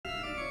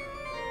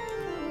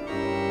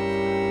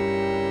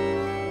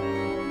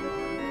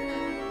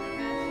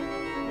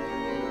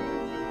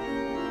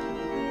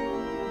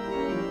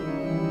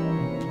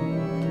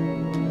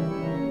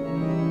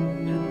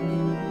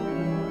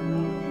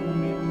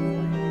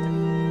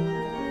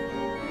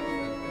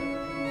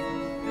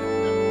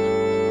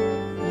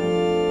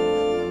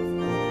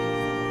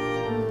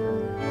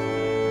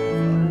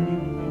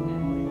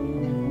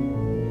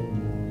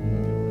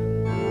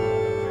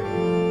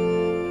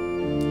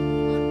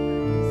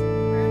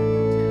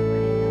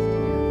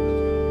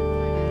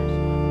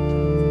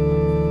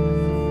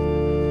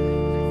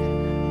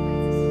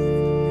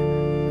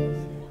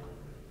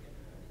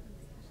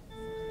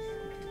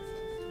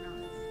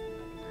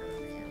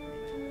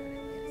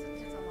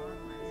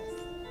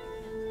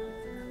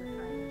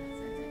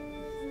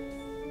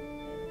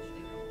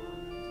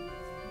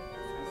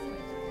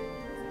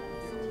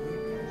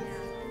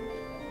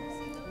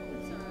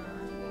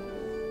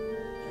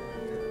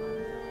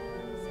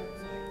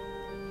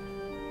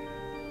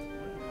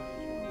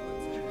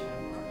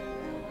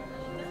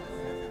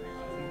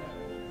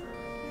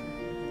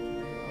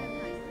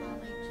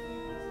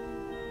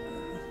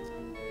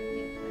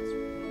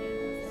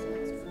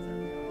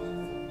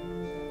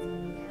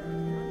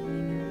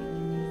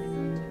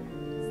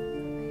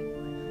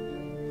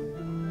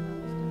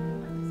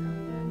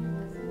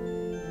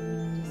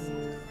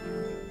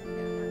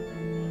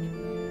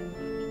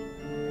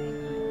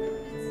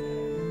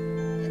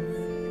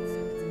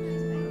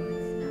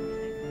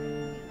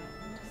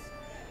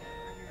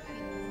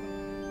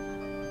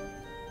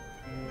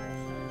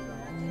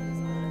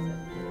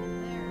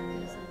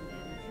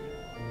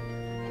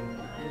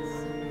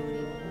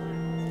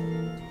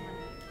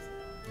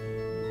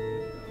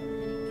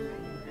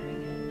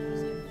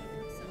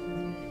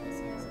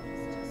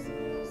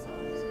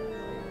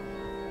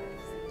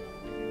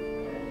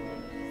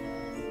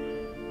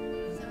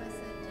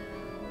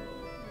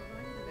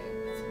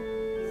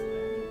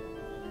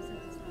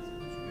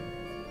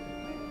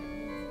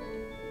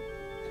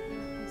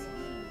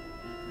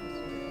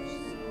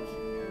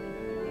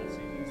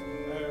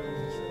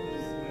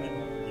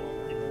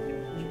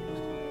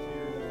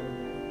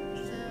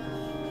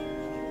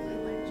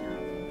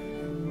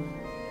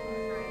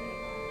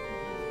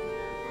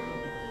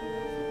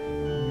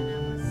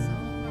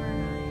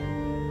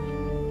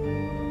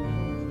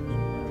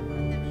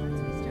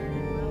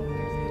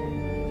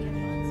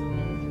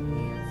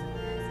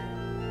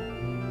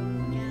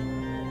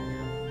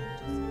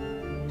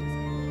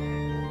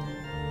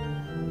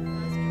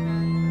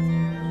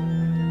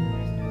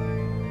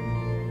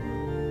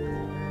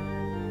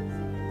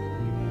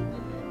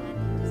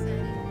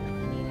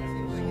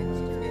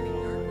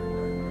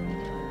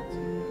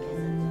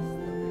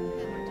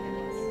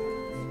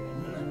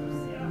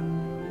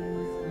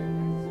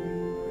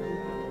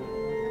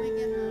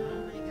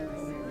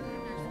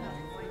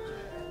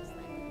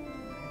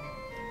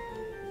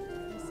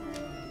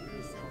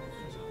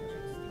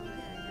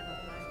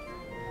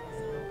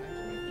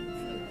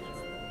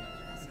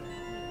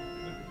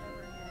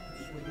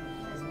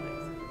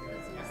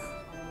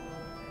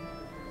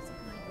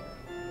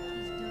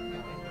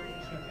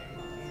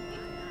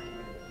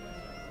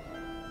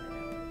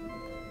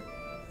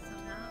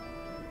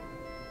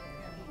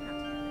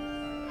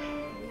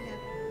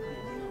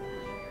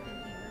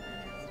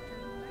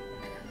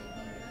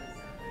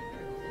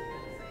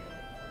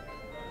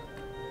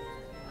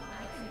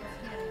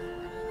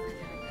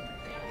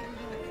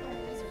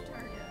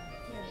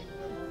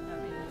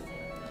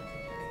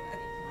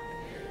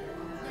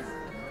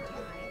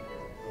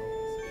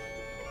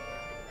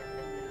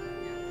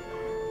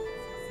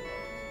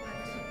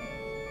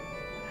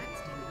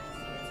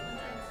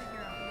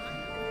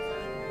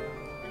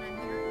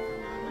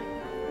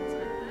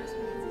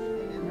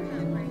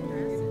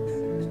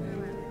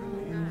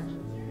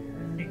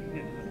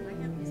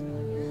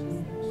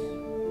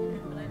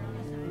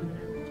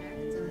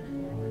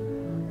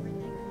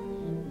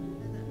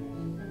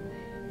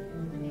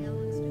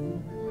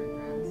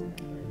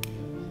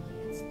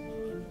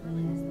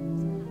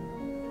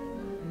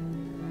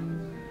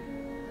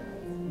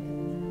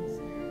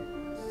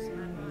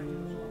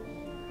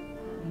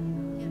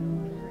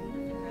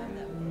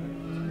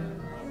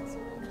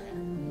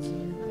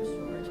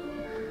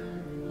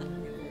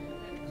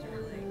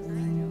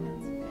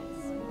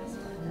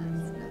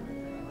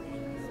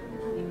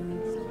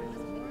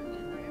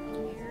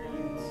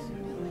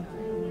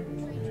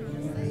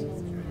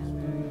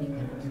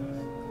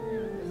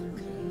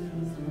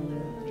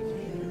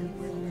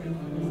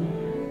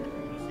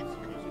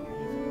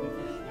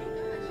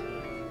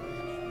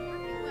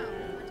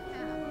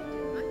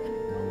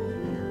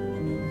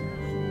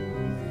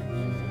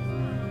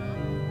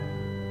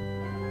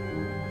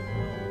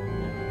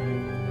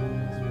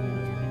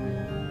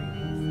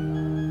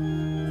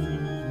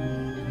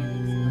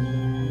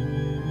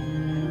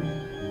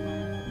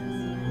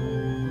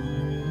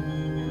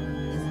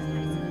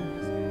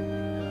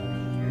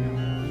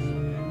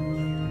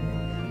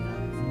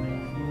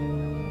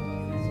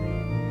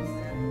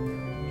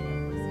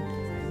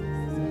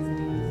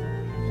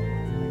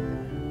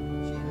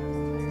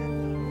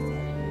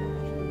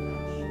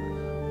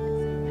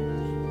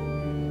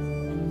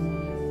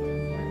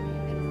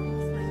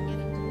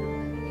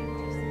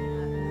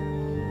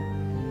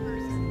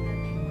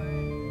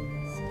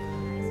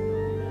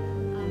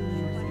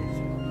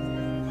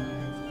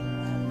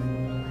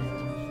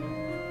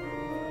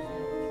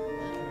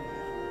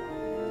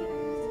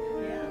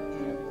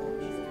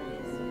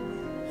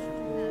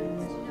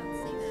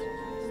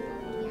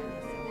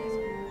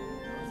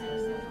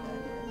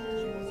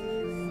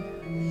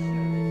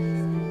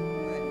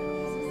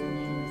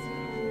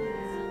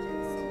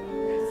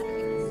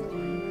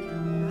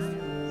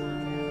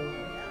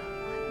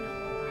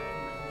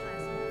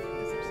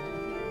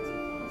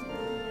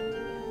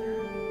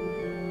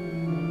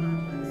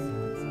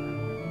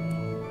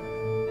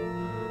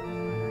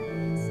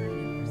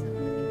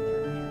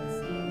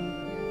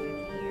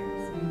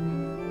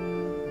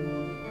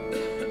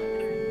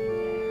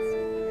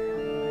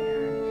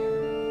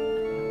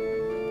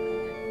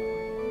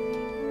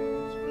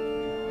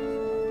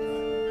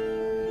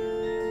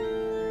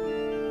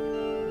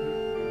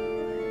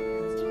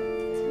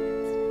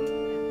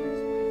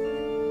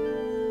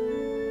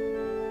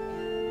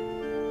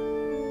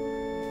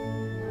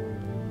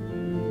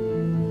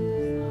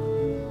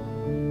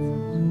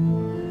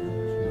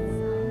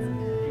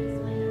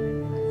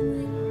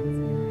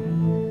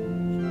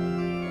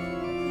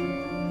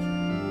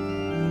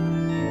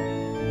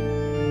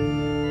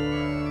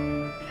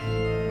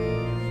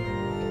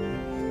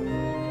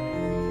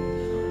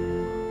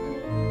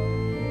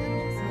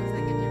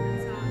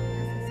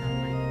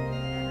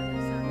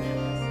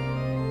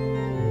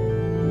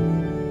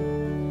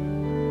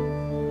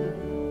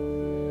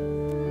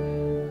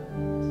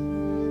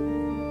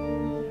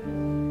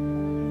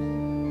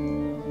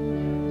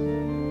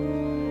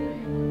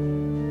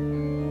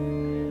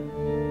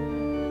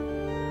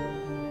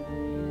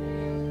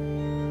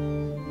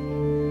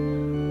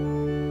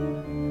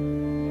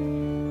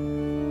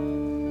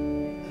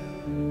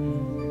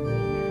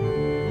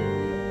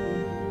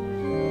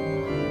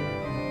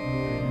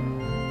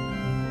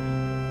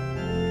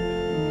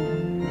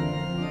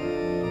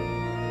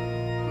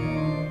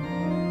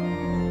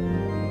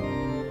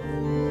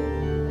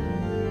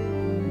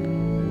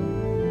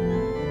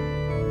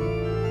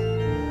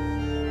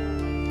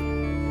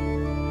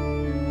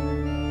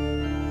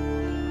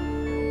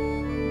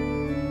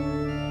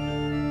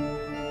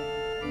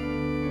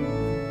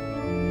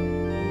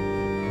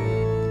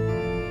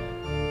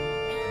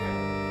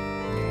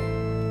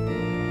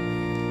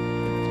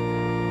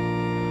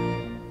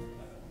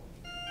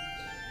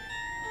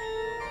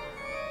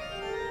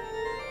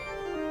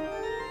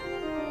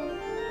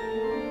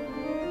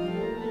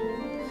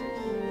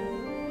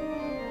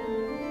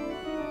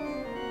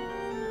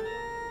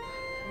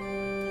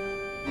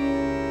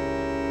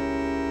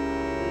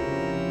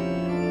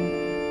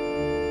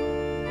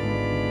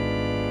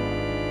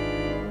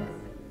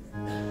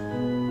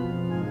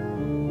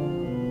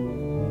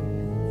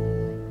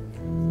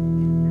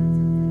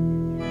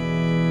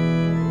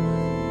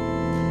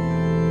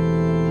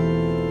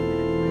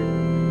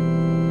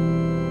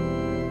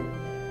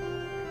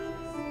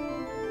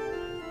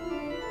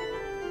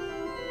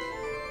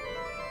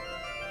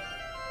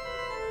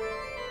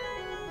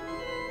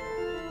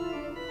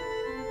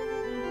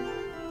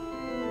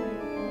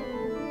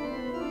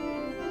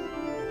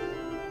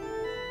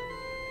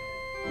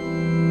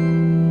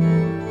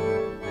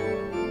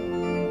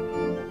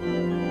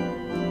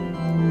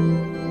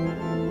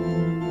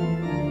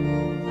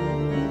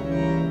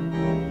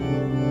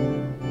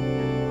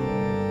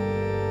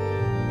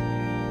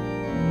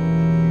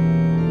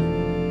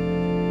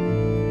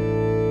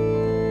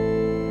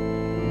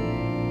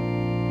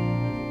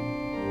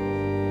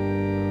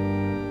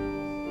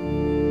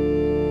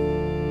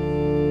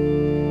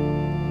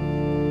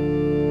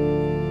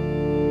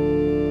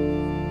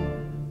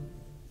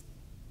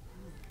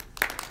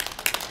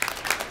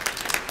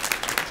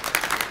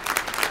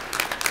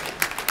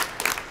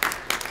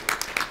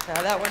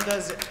that one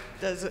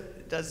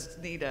does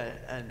need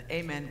an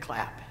amen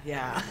clap.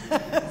 Yeah.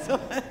 So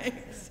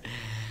thanks.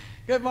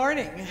 Good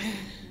morning.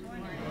 Good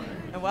morning.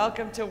 And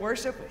welcome to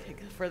worship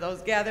for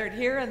those gathered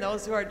here and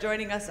those who are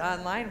joining us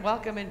online.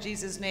 Welcome in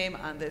Jesus' name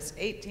on this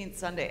 18th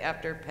Sunday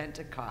after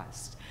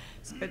Pentecost.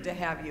 It's good to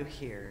have you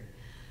here.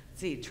 Let's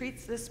see,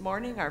 treats this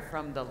morning are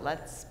from the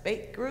Let's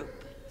Bake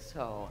group,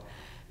 so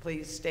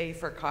please stay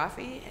for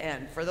coffee.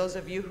 And for those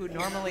of you who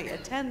normally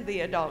attend the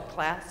adult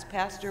class,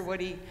 Pastor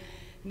Woody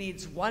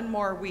needs one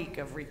more week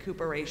of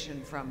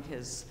recuperation from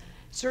his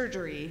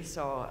surgery,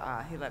 so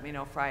he let me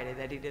know Friday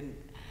that he didn't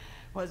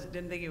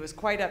think he was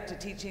quite up to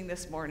teaching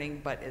this morning,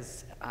 but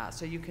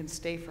so you can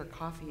stay for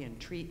coffee and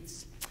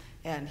treats.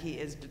 And he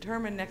is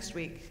determined next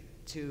week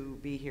to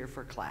be here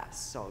for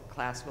class. So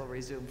class will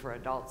resume for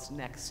adults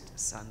next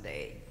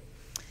Sunday.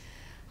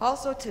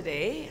 Also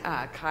today,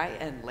 Kai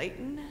and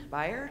Leighton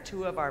Beyer,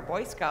 two of our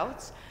Boy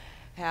Scouts,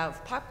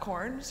 have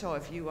popcorn. So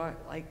if you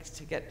like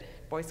to get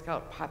Boy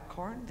Scout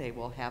popcorn, they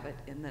will have it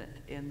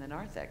in the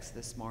narthex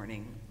this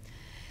morning.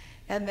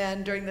 And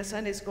then during the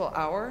Sunday school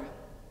hour,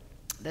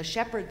 the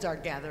shepherds are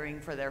gathering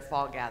for their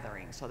fall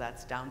gathering. So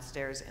that's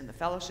downstairs in the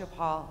fellowship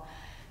hall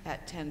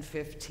at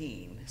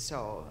 10:15.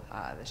 So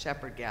the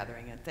shepherd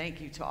gathering. And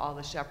thank you to all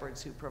the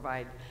shepherds who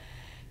provide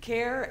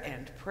care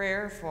and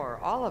prayer for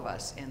all of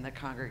us in the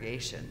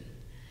congregation.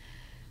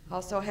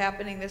 Also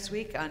happening this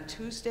week on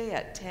Tuesday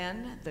at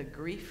 10, the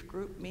grief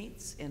group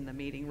meets in the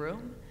meeting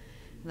room.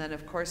 And then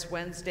of course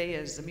Wednesday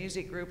is the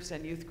music groups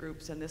and youth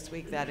groups, and this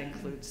week that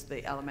includes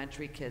the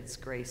elementary kids,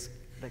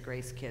 the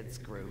Grace Kids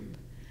group.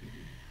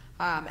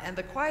 And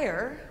the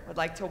choir would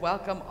like to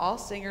welcome all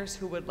singers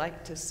who would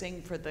like to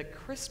sing for the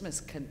Christmas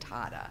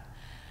cantata.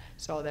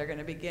 So they're going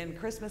to begin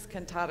Christmas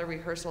cantata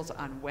rehearsals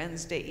on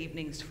Wednesday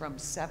evenings from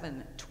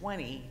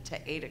 7:20 to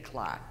 8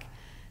 o'clock.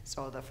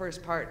 So the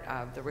first part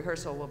of the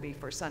rehearsal will be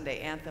for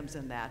Sunday anthems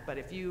and that, but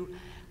if you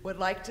would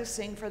like to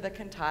sing for the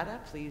cantata,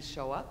 please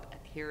show up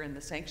here in the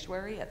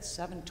sanctuary at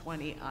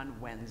 7:20 on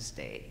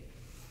Wednesday.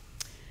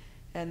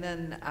 And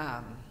then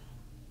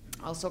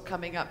also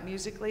coming up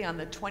musically on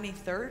the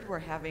 23rd, we're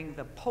having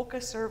the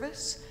polka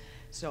service.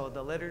 So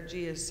the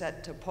liturgy is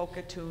set to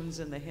polka tunes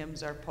and the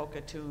hymns are polka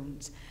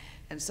tunes.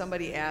 And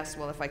somebody asked,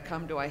 well, if I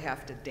come, do I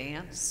have to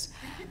dance?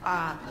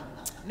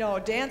 No,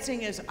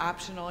 dancing is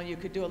optional. You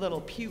could do a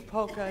little pew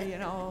polka,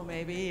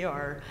 maybe,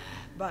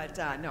 but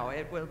no,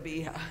 it will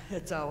be,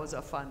 it's always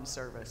a fun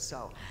service.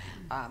 So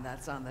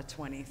that's on the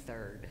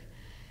 23rd.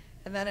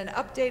 And then an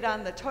update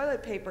on the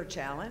toilet paper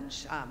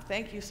challenge.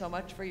 Thank you so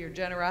much for your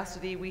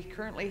generosity. We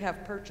currently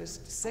have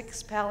purchased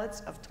 6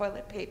 pallets of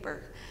toilet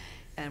paper,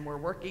 and we're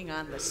working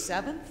on the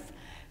 7th.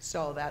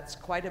 So that's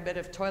quite a bit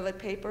of toilet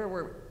paper.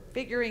 We're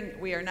figuring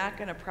we are not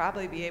going to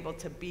probably be able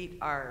to beat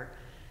our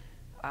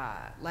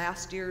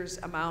last year's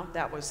amount.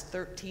 That was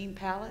 13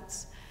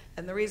 pallets.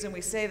 And the reason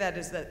we say that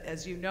is that,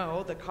 as you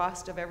know, the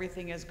cost of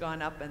everything has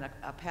gone up, and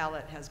a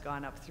pallet has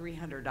gone up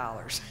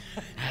 $300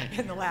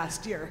 in the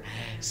last year.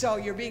 So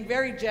you're being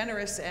very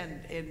generous,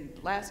 and in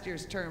last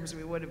year's terms,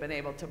 we would have been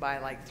able to buy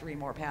like 3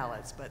 more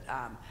pallets, but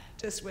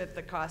just with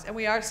the cost, and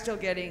we are still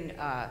getting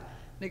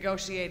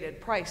negotiated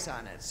price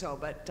on it. So,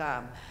 but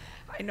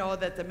I know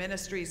that the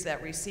ministries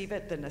that receive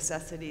it, the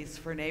Necessities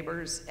for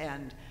Neighbors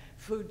and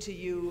Food to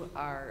You,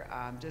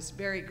 are just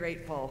very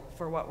grateful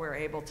for what we're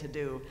able to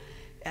do.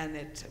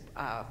 And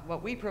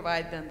what we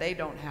provide them, they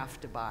don't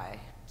have to buy.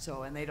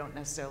 So, and they don't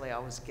necessarily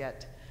always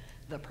get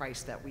the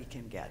price that we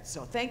can get.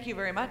 So thank you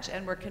very much.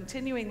 And we're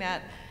continuing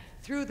that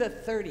through the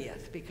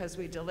 30th, because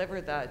we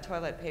deliver the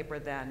toilet paper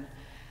then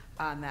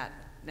on that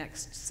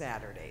next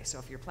Saturday. So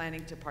if you're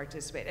planning to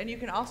participate, and you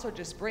can also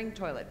just bring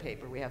toilet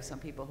paper. We have some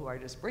people who are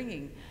just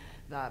bringing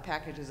the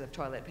packages of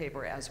toilet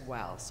paper as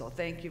well. So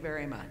thank you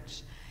very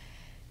much.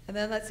 And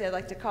then let's see, I'd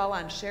like to call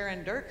on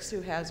Sharon Dirks, who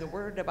has a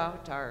word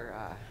about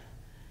our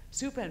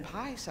soup and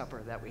pie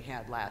supper that we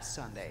had last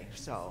Sunday.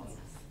 So,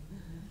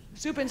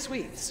 soup and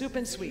sweets,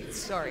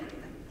 sorry.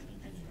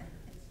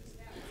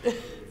 On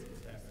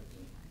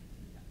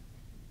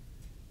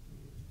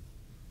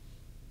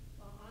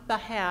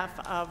behalf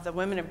of the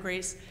Women of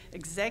Grace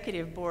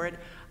Executive Board,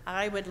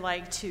 I would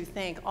like to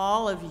thank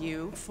all of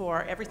you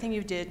for everything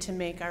you did to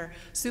make our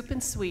soup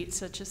and sweets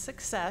such a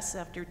success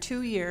after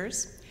 2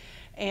 years.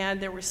 And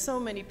there were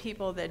so many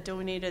people that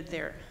donated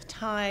their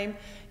time,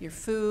 your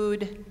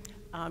food,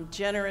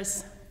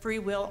 generous free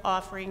will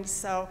offerings,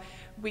 so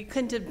we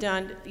couldn't have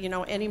done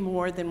any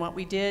more than what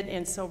we did,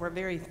 and so we're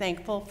very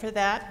thankful for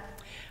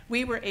that.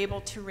 We were able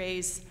to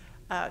raise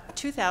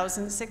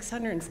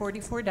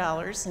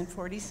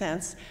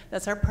 $2,644.40.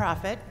 That's our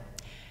profit,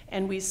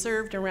 and we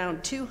served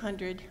around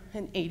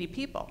 280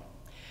 people.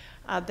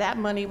 That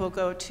money will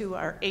go to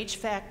our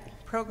HVAC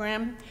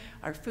program,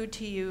 our Food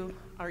to You,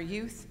 our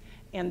youth,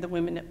 and the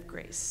Women of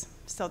Grace.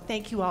 So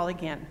thank you all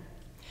again.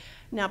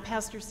 Now,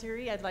 Pastor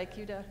Siri, I'd like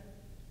you to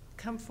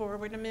come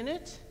forward a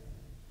minute.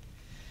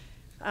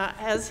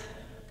 As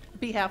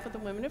behalf of the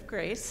Women of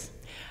Grace,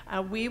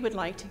 we would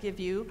like to give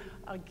you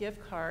a gift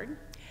card.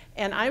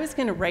 And I was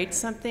going to write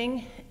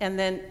something, and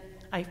then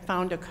I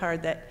found a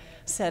card that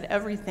said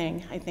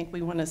everything I think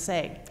we want to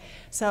say.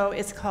 So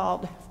it's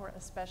called For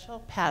a Special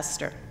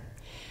Pastor.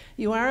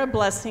 You are a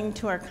blessing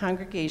to our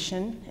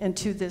congregation and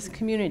to this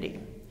community.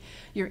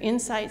 Your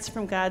insights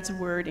from God's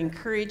word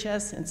encourage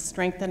us and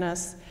strengthen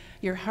us.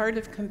 Your heart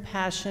of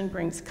compassion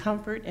brings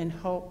comfort and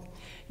hope.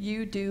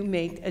 You do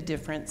make a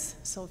difference.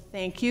 So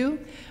thank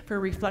you for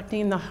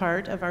reflecting the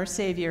heart of our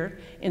Savior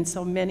in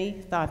so many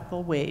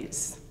thoughtful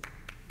ways.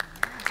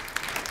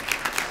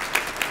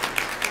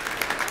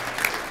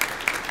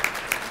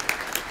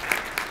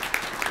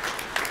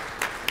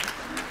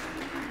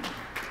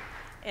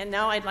 And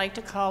now I'd like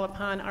to call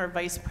upon our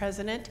Vice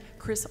President,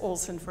 Chris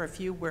Olson, for a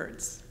few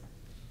words.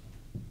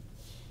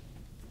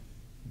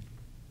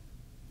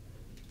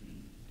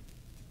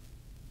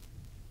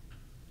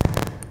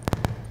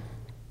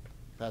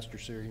 Pastor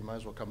Siri, you might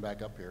as well come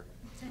back up here.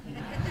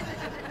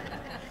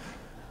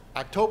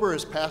 October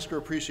is Pastor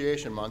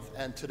Appreciation Month,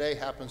 and today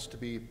happens to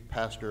be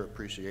Pastor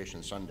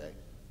Appreciation Sunday.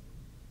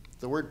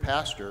 The word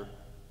pastor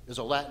is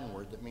a Latin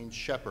word that means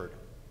shepherd.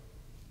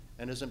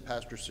 And isn't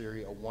Pastor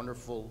Siri a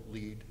wonderful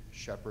lead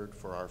shepherd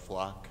for our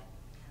flock?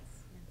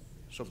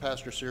 So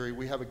Pastor Siri,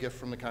 we have a gift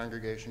from the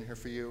congregation here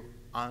for you.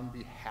 On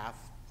behalf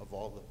of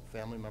all the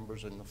family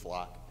members in the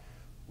flock,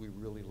 we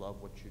really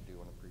love what you do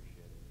and appreciate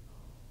it.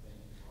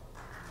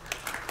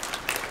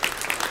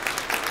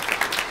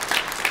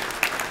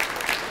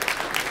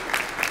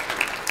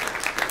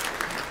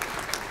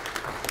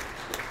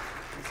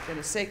 I was going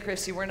to say,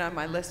 Chris, you weren't on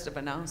my list of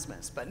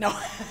announcements, but no.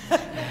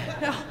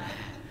 No.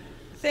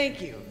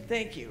 Thank you.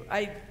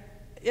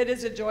 It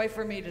is a joy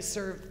for me to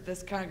serve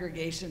this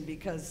congregation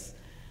because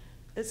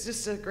it's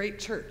just a great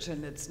church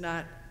and it's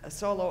not a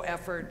solo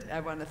effort. I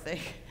want to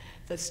thank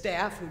the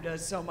staff who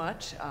does so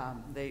much.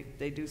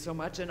 They do so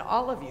much, and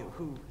all of you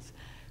who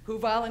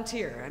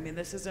volunteer. I mean,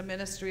 this is a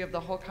ministry of the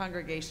whole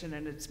congregation,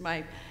 and it is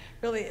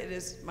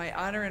my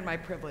honor and my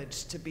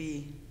privilege to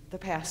be the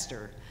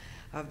pastor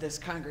of this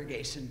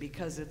congregation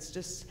because it's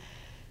just,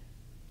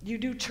 you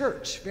do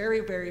church very,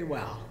 very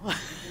well.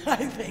 I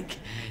think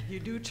you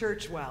do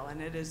church well,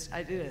 and it's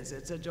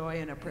a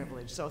joy and a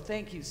privilege. So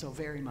thank you so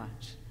very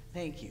much.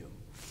 Thank you.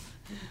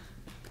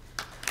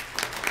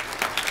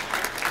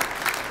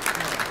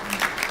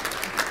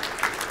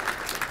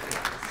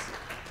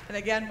 And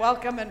again,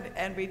 welcome,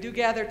 and we do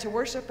gather to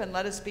worship, and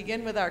let us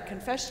begin with our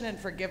confession and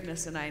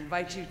forgiveness, and I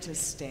invite you to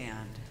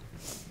stand.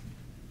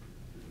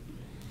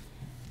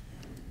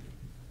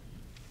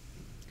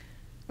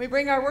 We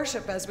bring our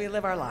worship as we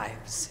live our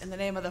lives. In the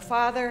name of the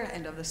Father,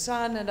 and of the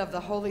Son, and of the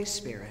Holy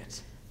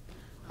Spirit.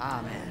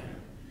 Amen.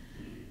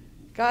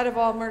 God of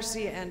all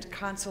mercy and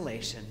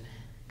consolation,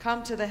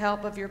 come to the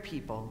help of your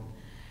people,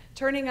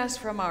 turning us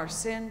from our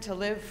sin to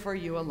live for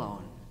you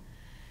alone.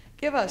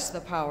 Give us the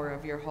power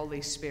of your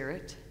Holy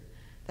Spirit,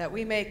 that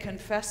we may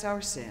confess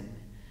our sin,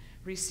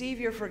 receive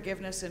your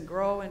forgiveness, and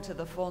grow into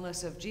the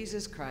fullness of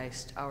Jesus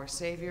Christ, our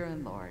Savior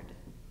and Lord.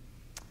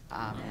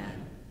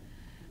 Amen.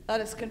 Let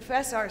us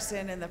confess our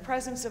sin in the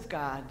presence of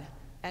God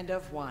and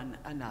of one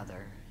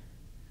another.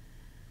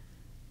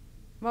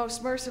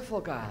 Most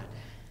merciful God,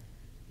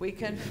 we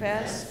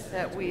confess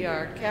that we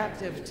are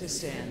captive to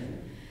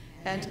sin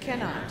and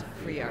cannot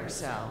free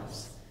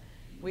ourselves.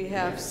 We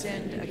have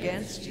sinned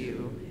against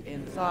you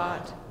in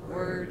thought,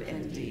 word,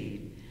 and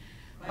deed,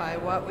 by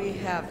what we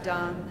have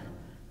done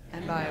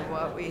and by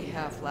what we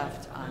have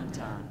left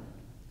undone.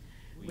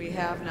 We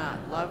have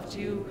not loved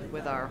you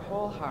with our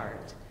whole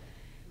heart.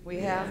 We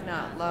have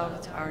not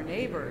loved our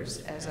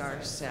neighbors as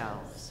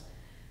ourselves.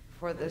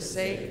 For the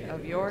sake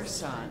of your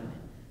Son,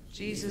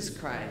 Jesus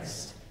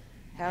Christ,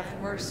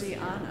 have mercy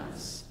on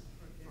us.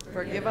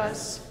 Forgive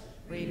us,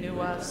 renew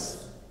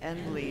us,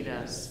 and lead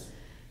us,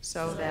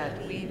 so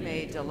that we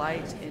may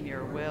delight in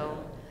your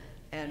will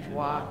and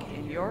walk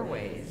in your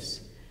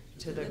ways,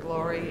 to the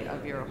glory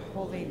of your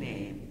holy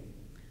name.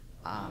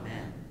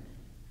 Amen.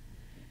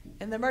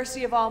 In the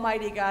mercy of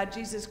Almighty God,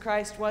 Jesus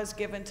Christ was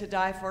given to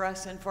die for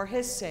us, and for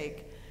his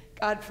sake,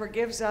 God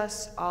forgives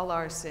us all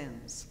our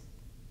sins.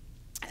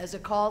 As a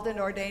called and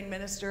ordained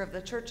minister of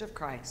the Church of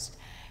Christ,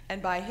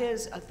 and by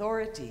his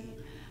authority,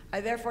 I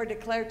therefore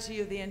declare to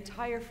you the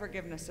entire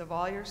forgiveness of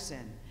all your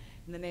sin,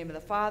 in the name of the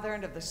Father,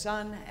 and of the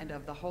Son, and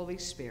of the Holy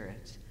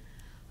Spirit.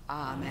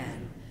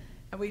 Amen.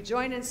 And we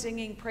join in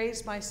singing,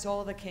 Praise My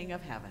Soul, the King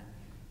of Heaven.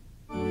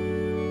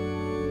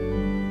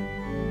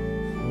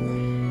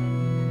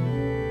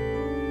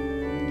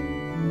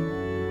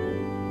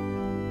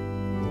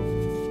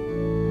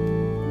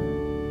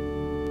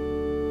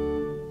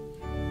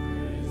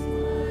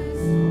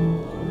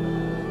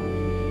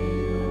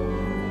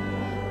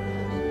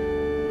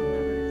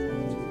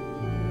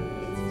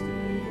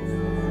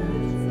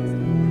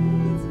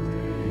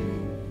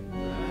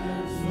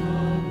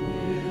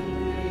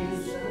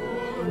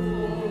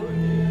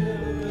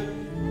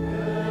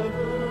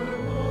 Ever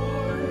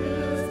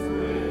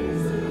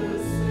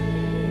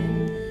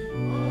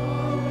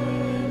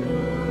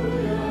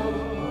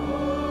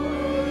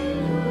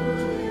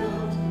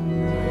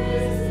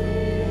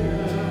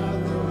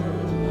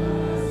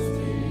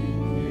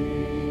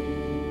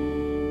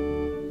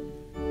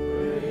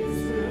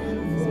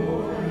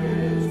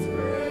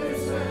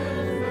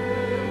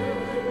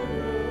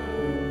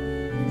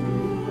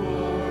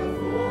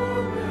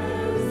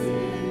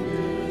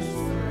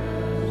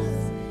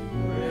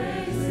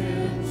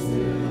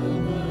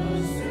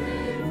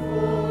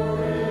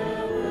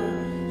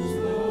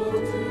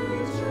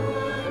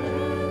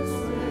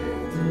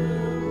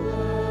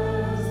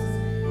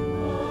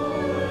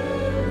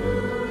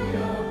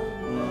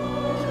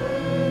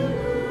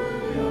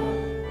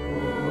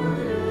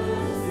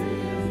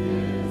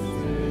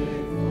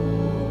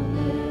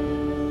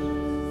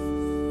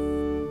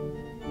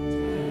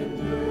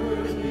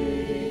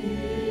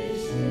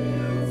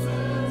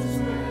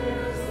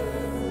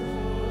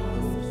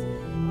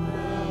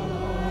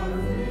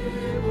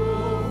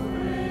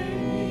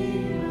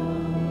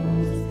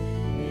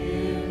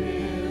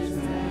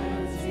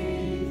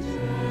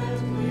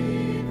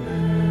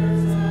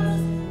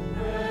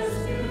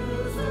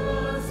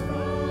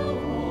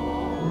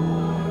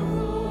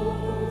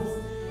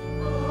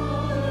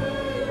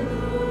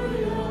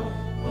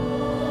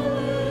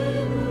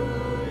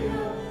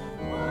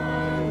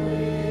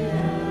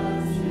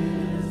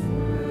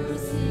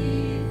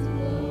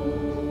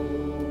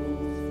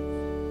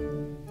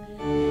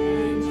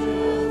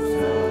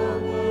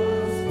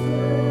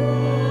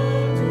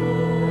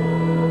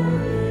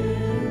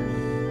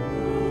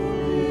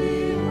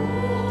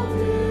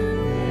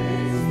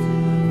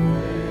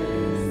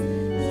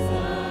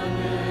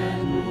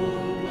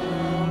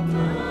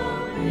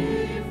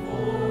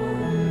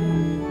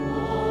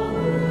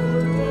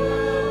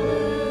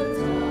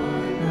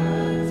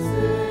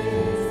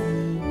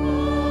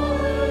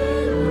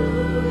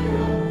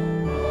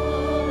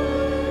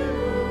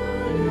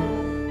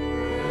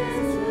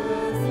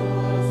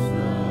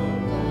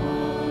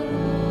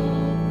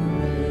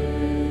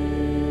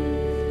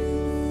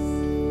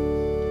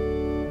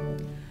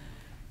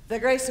The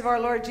grace of our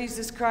Lord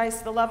Jesus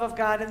Christ, the love of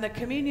God, and the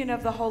communion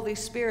of the Holy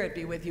Spirit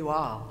be with you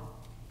all.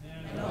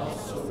 And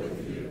also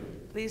with you.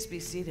 Please be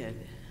seated.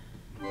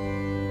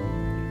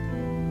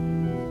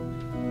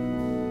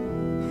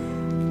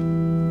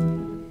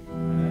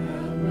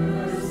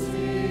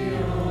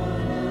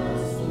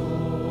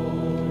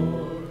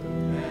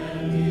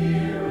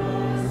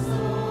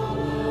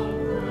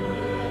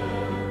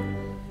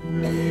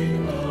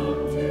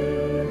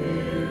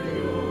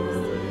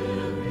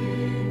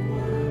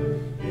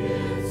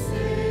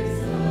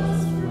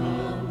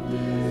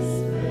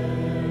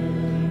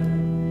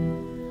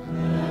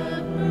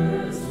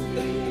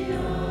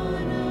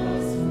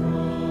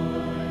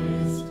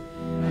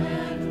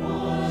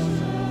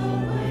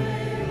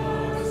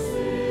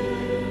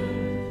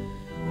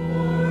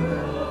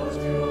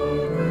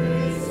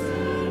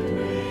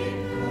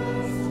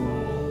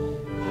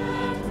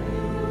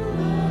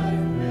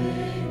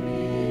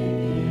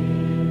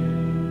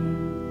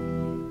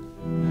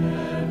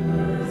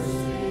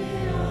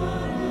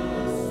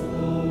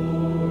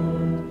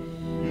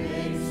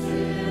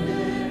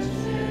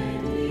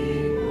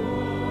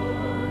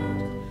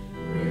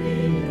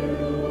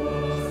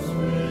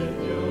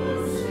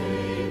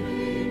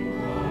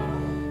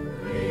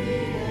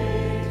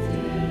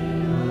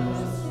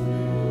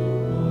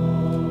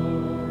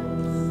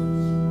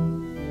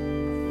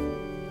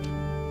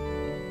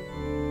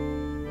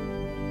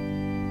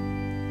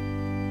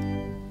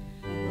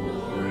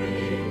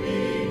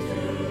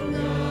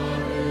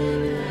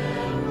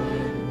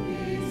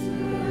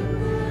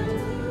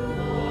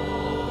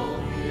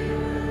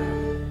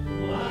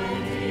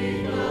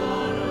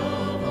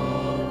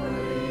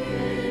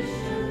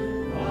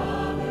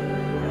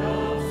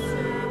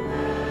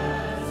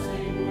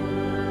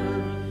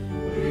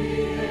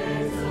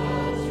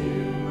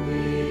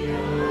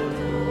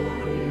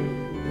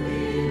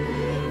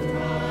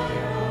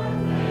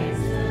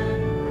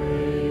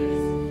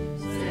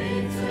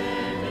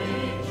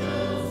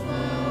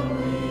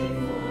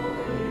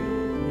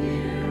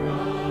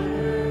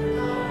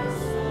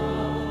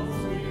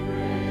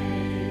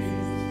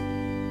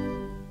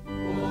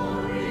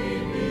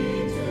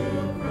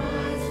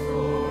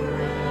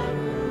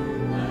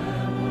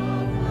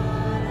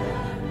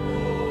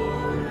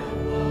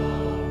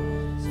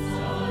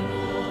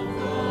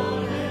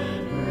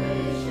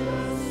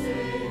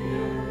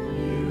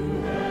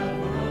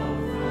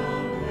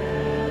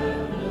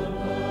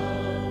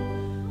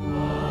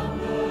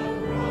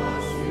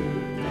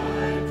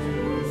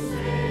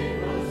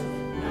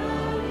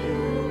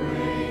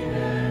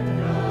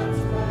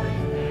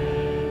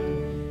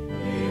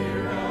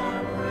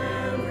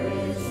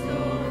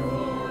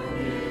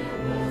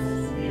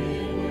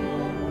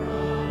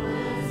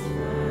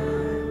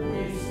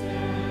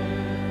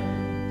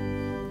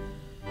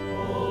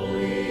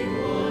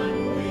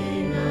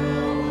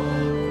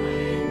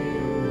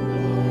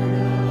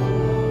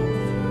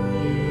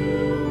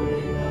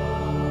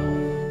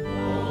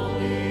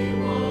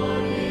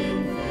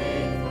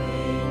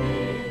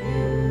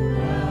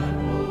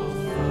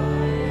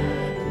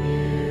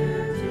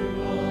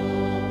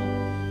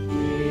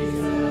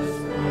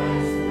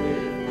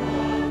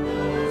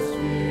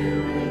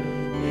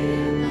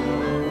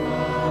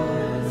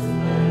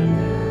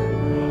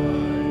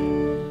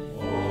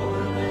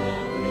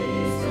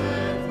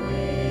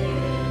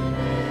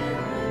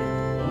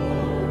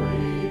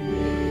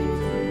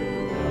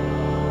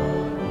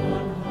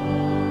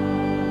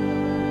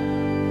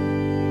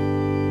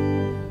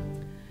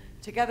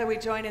 Together we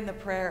join in the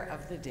prayer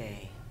of the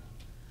day.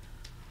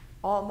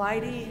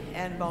 Almighty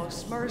and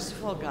most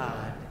merciful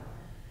God,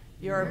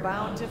 your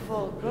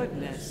bountiful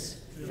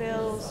goodness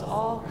fills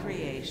all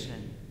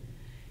creation.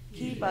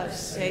 Keep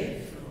us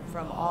safe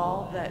from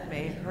all that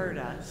may hurt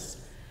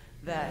us,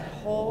 that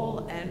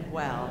whole and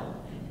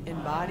well in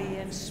body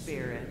and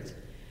spirit,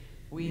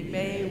 we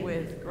may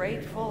with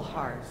grateful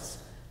hearts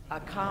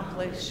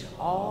accomplish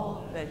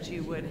all that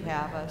you would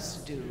have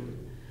us do.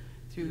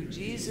 Through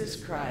Jesus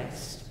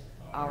Christ,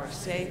 our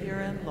Savior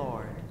and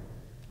Lord.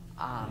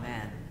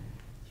 Amen.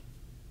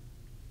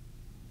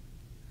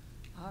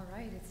 All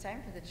right, it's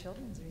time for the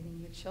children's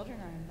reading. The children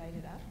are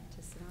invited up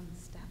to sit on the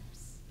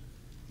steps.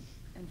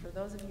 And for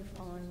those of you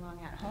following along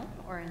at home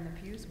or in the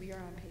pews, we are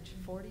on page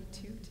 42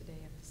 today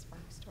of the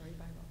Spark Story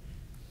Bible.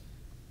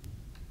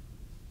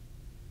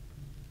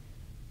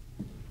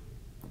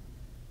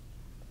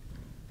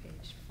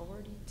 Page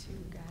 42,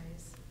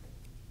 guys.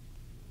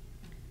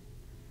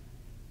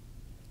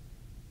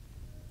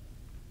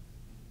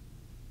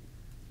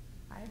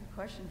 I have a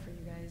question for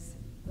you guys.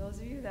 Those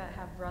of you that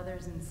have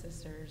brothers and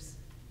sisters,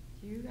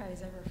 do you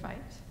guys ever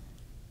fight?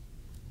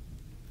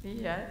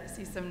 Yeah, I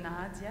see some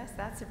nods. Yes,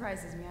 that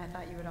surprises me. I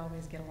thought you would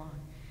always get along.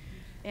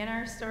 In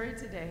our story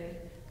today,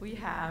 we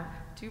have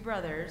two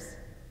brothers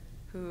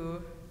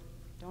who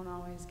don't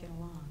always get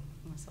along.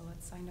 So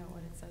let's find out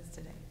what it says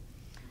today.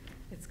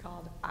 It's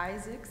called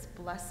Isaac's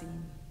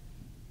Blessing.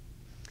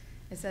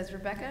 It says,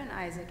 Rebekah and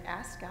Isaac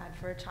asked God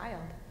for a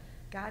child.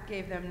 God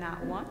gave them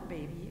not one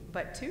baby,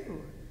 but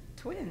two,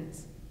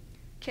 twins.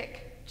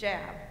 Kick,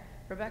 jab.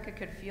 Rebekah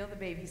could feel the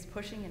babies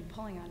pushing and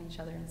pulling on each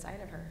other inside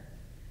of her.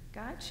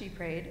 God, she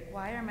prayed,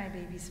 why are my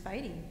babies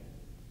fighting?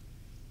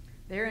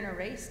 They're in a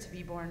race to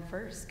be born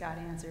first, God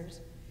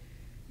answers.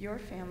 Your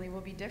family will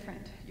be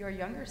different. Your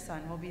younger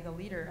son will be the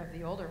leader of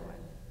the older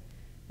one.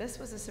 This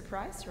was a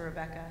surprise to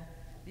Rebekah.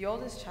 The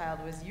oldest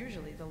child was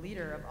usually the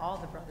leader of all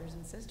the brothers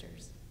and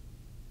sisters.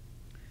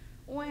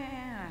 Wah!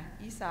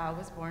 Esau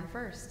was born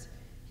first.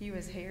 He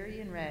was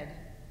hairy and red.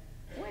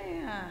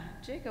 Wah!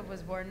 Jacob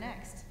was born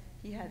next.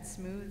 He had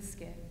smooth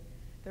skin.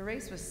 The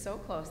race was so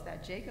close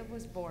that Jacob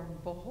was born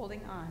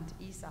holding on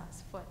to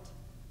Esau's foot.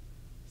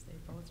 So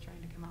they're both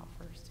trying to come out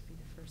first to be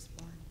the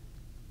firstborn.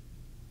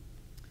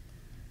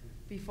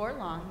 Before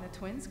long, the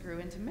twins grew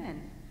into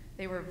men.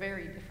 They were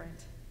very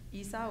different.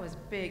 Esau was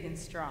big and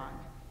strong.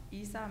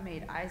 Esau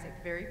made Isaac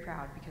very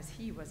proud because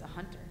he was a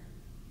hunter.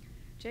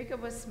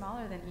 Jacob was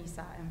smaller than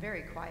Esau and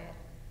very quiet.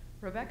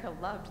 Rebekah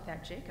loved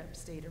that Jacob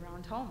stayed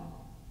around home.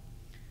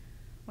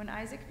 When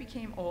Isaac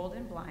became old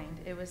and blind,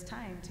 it was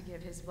time to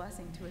give his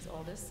blessing to his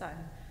oldest son,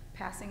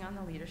 passing on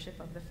the leadership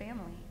of the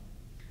family.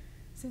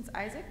 Since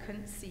Isaac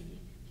couldn't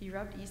see, he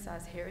rubbed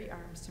Esau's hairy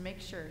arms to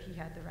make sure he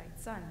had the right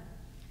son.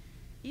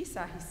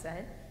 Esau, he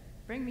said,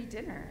 bring me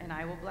dinner and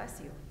I will bless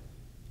you.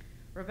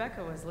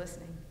 Rebekah was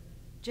listening.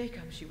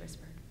 Jacob, she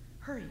whispered,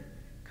 hurry,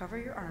 cover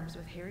your arms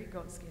with hairy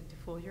goatskin to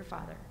fool your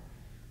father.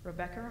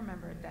 Rebekah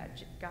remembered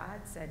that God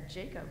said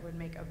Jacob would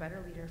make a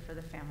better leader for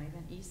the family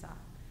than Esau.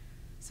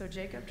 So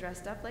Jacob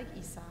dressed up like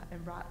Esau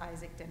and brought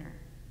Isaac dinner.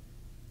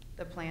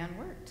 The plan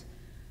worked.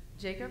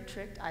 Jacob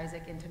tricked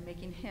Isaac into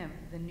making him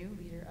the new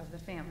leader of the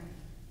family.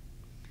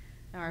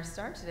 Now our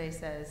star today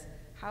says,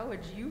 how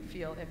would you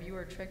feel if you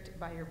were tricked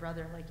by your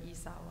brother like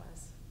Esau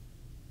was?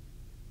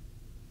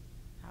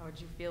 How would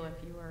you feel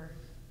if you were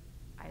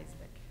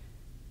Isaac?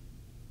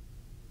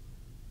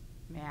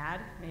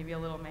 Mad? Maybe a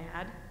little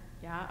mad?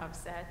 Yeah,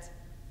 upset?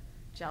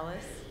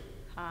 Jealous?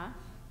 Huh?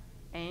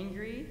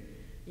 Angry?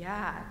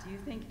 Yeah, do you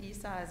think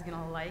Esau is going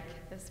to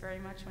like this very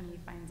much when he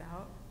finds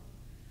out?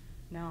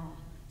 No.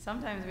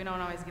 Sometimes we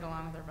don't always get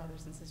along with our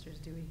brothers and sisters,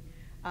 do we?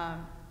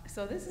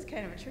 So this is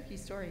kind of a tricky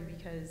story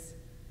because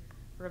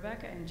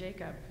Rebekah and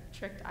Jacob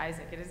tricked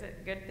Isaac. Is it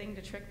a good thing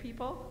to trick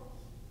people?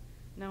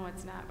 No,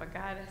 it's not. But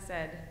God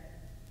said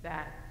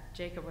that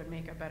Jacob would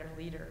make a better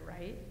leader,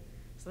 right?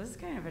 So this is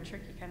kind of a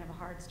tricky, kind of a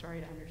hard story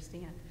to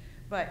understand.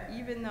 But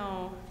even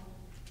though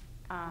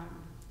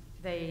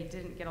they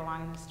didn't get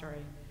along in this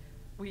story,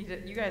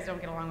 you guys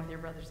don't get along with your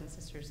brothers and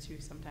sisters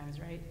too sometimes,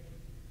 right?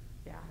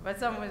 Yeah, but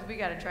we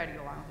got to try to get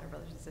along with our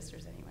brothers and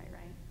sisters anyway,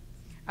 right?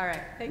 All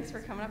right, thanks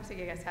for coming up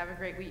today, guys. Have a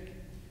great week.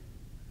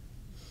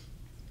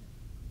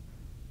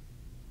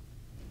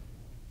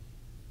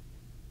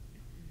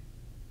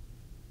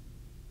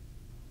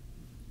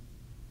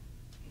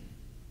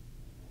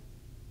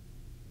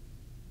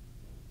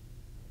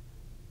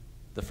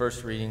 The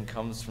first reading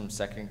comes from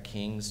 2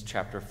 Kings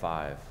chapter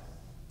 5.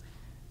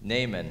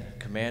 Naaman,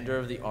 commander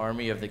of the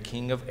army of the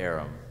king of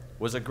Aram,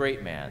 was a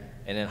great man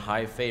and in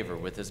high favor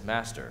with his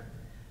master,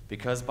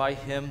 because by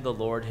him the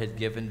Lord had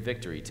given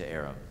victory to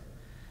Aram.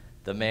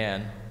 The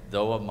man,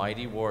 though a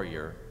mighty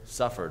warrior,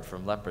 suffered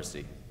from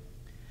leprosy.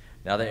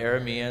 Now the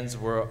Arameans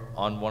were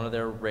on one of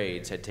their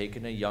raids had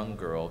taken a young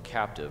girl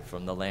captive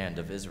from the land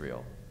of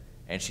Israel,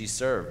 and she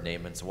served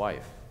Naaman's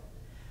wife.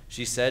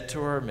 She said to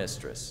her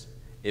mistress,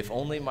 "If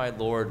only my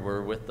Lord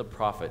were with the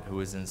prophet who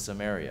is in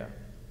Samaria,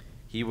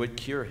 he would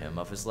cure him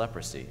of his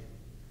leprosy."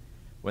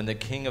 When the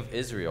king of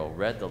Israel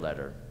read the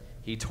letter,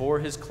 he tore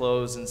his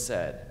clothes and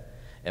said,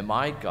 "Am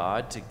I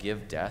God to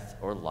give death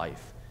or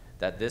life,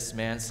 that this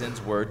man sends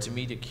word to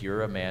me to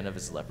cure a man of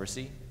his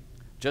leprosy?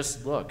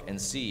 Just look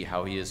and see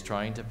how he is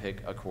trying to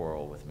pick a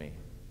quarrel with me."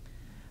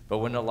 But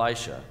when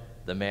Elisha,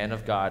 the man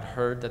of God,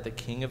 heard that the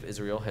king of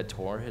Israel had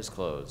torn his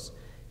clothes,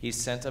 he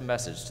sent a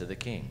message to the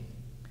king.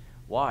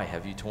 "Why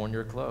have you torn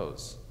your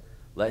clothes?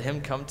 Let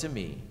him come to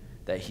me,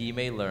 that he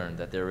may learn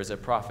that there is a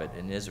prophet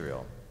in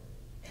Israel."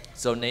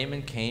 So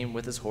Naaman came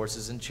with his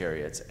horses and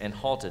chariots and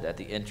halted at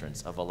the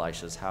entrance of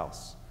Elisha's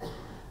house.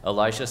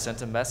 Elisha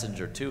sent a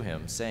messenger to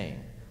him,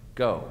 saying,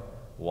 "Go,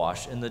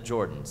 wash in the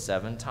Jordan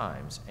 7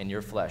 times, and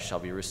your flesh shall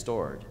be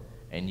restored,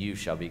 and you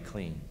shall be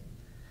clean."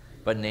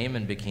 But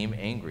Naaman became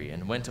angry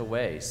and went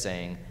away,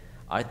 saying,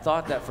 "I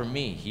thought that for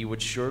me he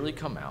would surely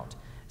come out,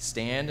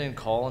 stand and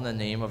call on the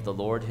name of the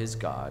Lord his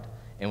God,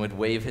 and would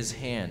wave his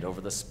hand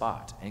over the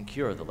spot and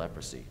cure the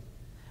leprosy.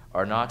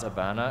 Are not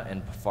Abana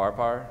and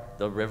Pharpar,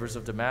 the rivers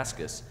of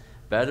Damascus,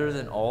 better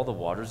than all the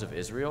waters of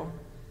Israel?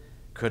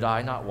 Could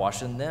I not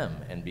wash in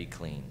them and be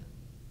clean?"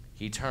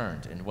 He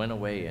turned and went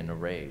away in a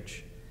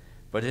rage.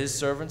 But his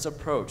servants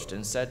approached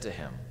and said to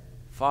him,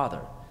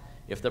 "Father,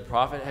 if the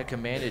prophet had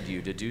commanded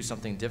you to do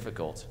something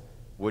difficult,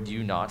 would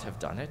you not have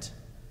done it?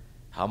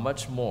 How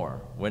much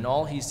more, when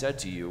all he said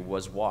to you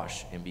was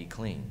wash and be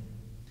clean?"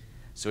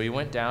 So he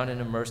went down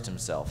and immersed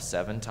himself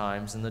 7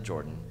 times in the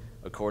Jordan,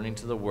 according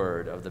to the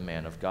word of the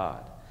man of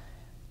God.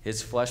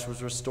 His flesh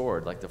was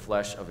restored like the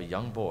flesh of a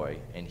young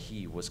boy, and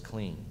he was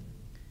clean.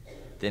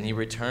 Then he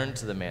returned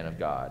to the man of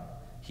God,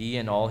 he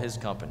and all his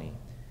company.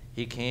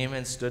 He came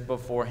and stood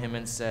before him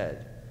and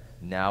said,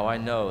 "Now I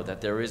know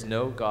that there is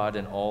no God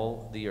in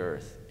all the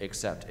earth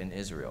except in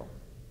Israel."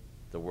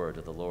 The word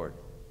of the Lord.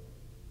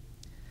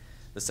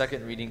 The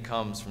second reading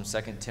comes from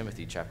 2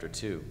 Timothy chapter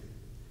 2.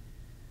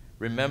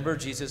 Remember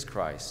Jesus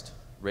Christ,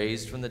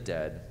 raised from the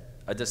dead,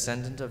 a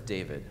descendant of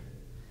David.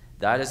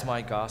 That is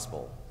my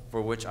gospel,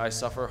 for which I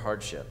suffer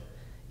hardship,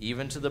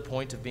 even to the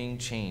point of being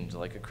chained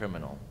like a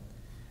criminal.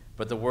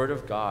 But the word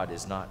of God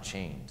is not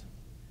chained.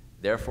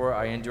 Therefore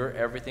I endure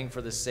everything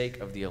for the sake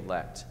of the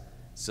elect,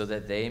 so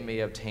that they may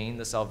obtain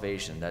the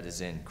salvation that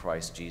is in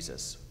Christ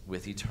Jesus,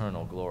 with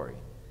eternal glory.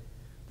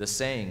 The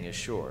saying is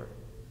sure,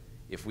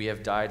 if we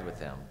have died with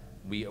him,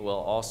 we will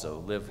also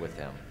live with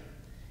him.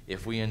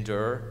 If we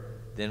endure,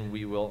 then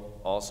we will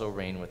also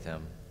reign with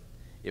him.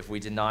 If we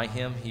deny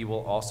him, he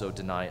will also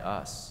deny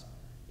us.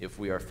 If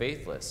we are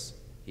faithless,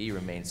 he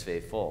remains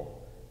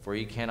faithful, for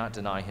he cannot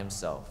deny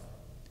himself.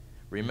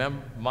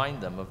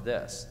 Remind them of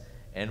this,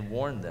 and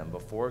warn them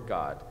before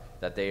God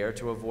that they are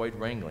to avoid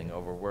wrangling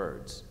over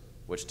words,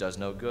 which does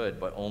no good,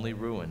 but only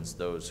ruins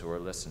those who are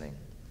listening.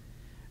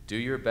 Do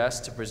your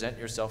best to present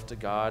yourself to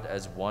God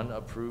as one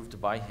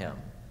approved by him,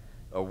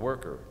 a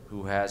worker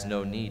who has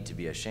no need to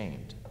be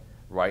ashamed,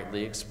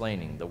 rightly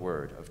explaining the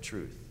word of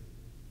truth.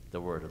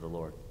 The word of the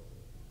Lord.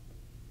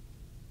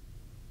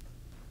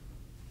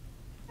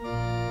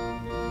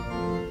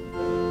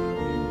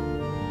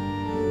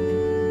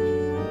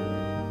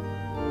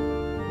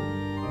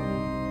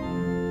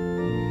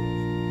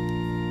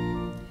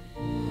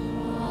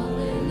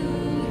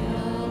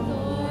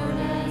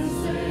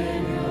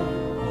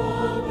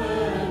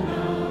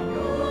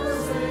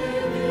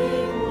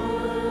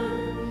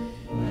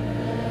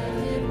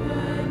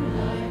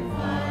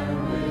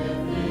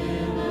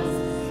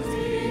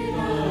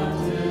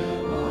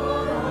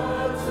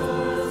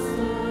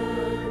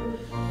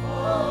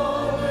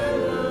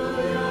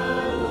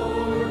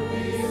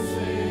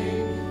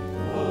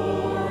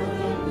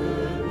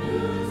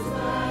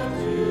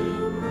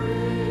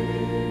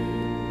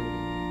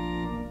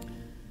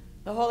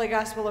 The Holy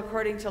Gospel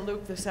according to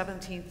Luke, the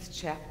 17th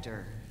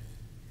chapter.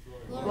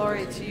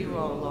 Glory to you,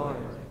 O Lord.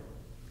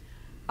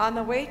 On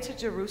the way to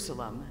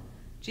Jerusalem,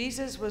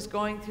 Jesus was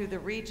going through the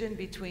region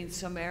between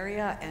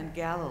Samaria and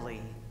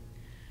Galilee.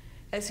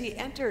 As he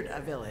entered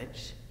a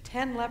village,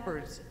 10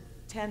 lepers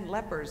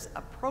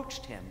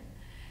approached him.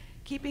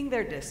 Keeping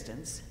their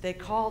distance, they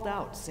called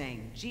out,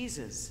 saying,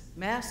 "Jesus,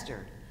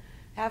 Master,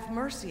 have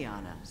mercy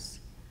on us."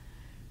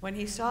 When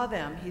he saw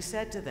them, he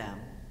said to them,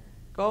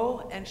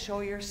 "Go and show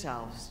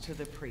yourselves to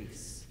the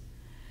priests."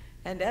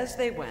 And as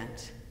they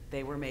went,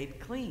 they were made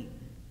clean.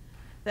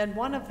 Then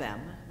one of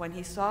them, when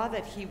he saw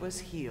that he was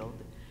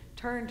healed,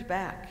 turned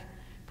back,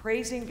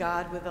 praising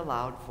God with a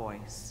loud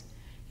voice.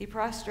 He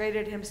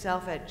prostrated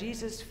himself at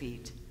Jesus'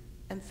 feet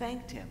and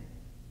thanked him.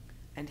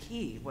 And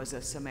he was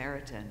a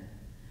Samaritan.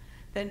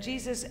 Then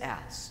Jesus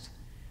asked,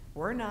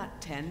 "Were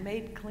not 10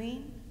 made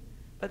clean?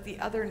 But the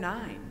other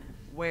 9,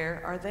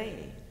 where are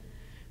they?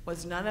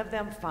 Was none of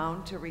them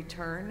found to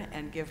return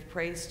and give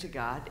praise to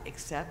God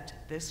except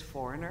this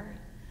foreigner?"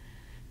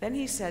 Then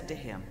he said to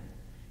him,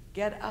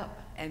 "Get up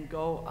and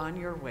go on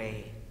your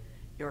way.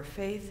 Your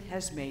faith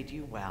has made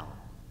you well."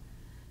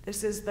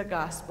 This is the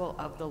gospel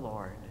of the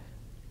Lord.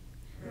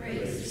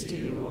 Praise to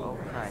you, O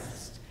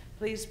Christ.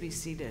 Please be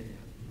seated.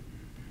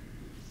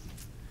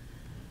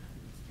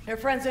 Dear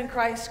friends in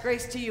Christ,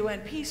 grace to you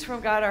and peace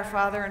from God our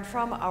Father and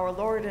from our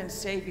Lord and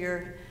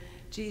Savior,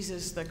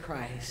 Jesus the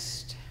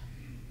Christ.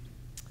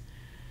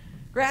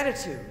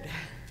 Gratitude.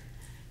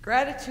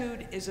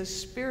 Gratitude is a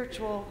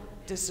spiritual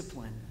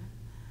discipline.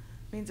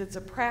 It means it's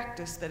a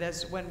practice that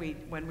when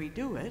we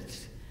do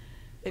it,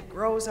 it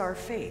grows our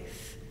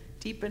faith,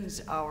 deepens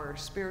our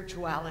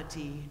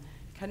spirituality,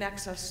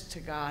 connects us to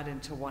God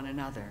and to one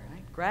another.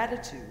 Right?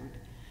 Gratitude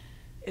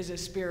is a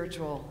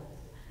spiritual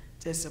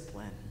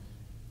discipline.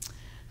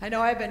 I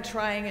know I've been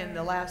trying in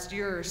the last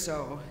year or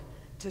so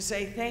to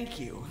say thank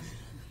you,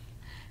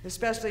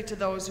 especially to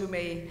those who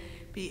may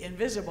be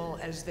invisible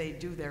as they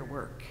do their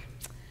work.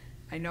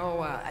 I know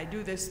I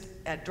do this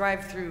at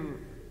drive-through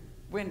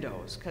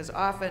windows because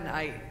often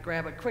I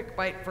grab a quick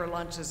bite for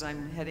lunch as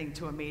I'm heading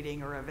to a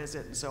meeting or a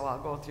visit, and so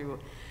I'll go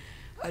through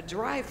a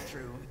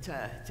drive-through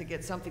to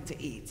get something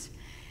to eat.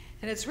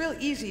 And it's real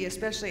easy,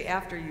 especially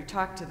after you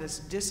talk to this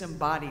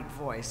disembodied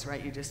voice,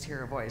 right? You just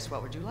hear a voice,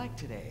 "What would you like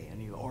today?"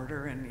 And you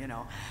order, and you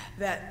know,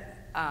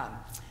 that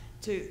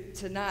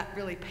to not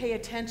really pay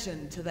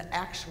attention to the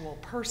actual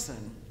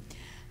person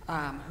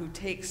who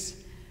takes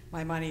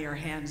my money or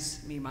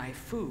hands me my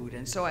food.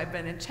 And so I've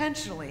been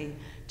intentionally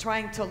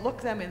trying to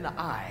look them in the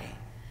eye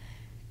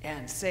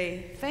and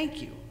say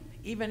thank you,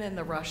 even in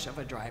the rush of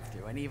a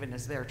drive-through, and even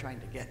as they're trying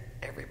to get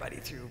everybody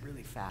through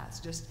really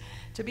fast, just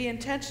to be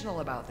intentional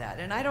about that.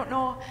 And I don't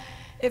know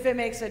if it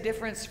makes a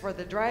difference for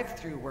the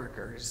drive-through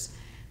workers,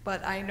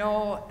 but I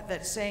know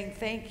that saying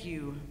thank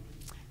you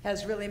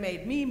has really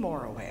made me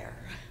more aware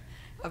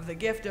of the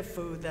gift of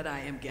food that I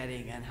am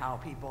getting and how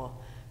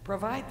people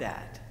provide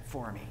that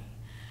for me.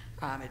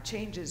 It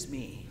changes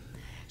me.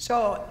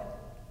 So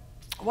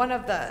one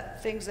of the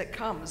things that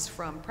comes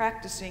from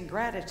practicing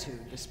gratitude,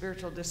 the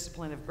spiritual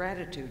discipline of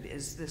gratitude,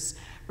 is this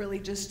really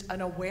just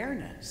an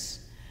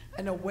awareness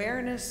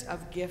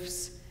of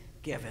gifts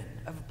given,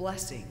 of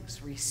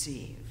blessings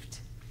received.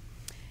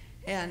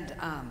 And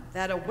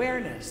that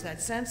awareness,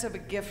 that sense of a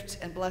gift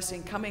and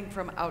blessing coming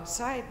from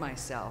outside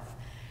myself,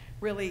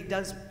 really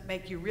does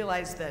make you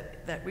realize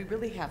that we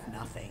really have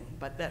nothing,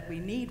 but that we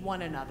need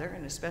one another,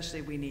 and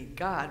especially we need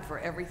God for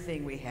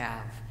everything we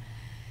have.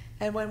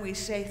 And when we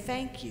say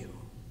thank you,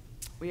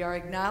 we are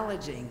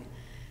acknowledging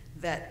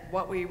that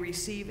what we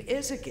receive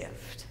is a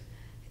gift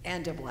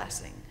and a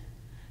blessing.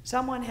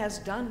 Someone has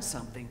done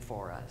something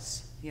for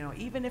us,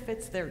 even if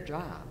it's their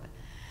job.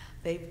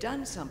 They've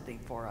done something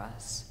for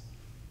us.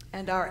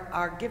 And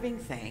our giving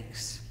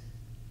thanks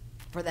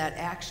for that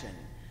action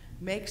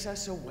makes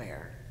us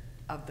aware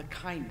of the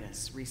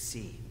kindness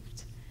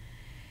received.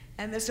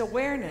 And this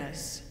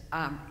awareness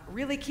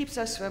really keeps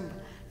us from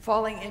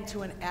falling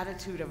into an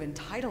attitude of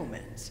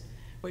entitlement,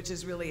 which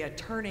is really a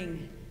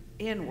turning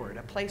inward,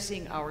 a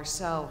placing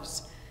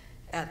ourselves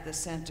at the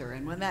center.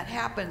 And when that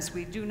happens,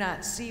 we do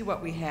not see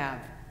what we have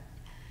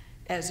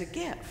as a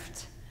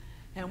gift.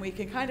 And we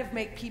can kind of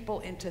make people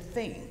into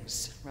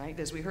things, right?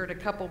 As we heard a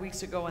couple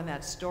weeks ago in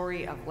that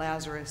story of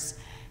Lazarus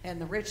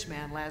and the rich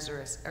man,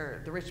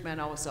 the rich man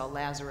always saw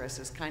Lazarus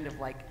as kind of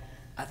like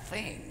a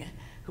thing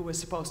who was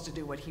supposed to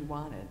do what he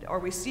wanted. Or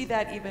we see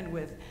that even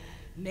with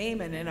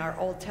Naaman in our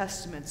Old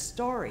Testament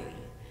story.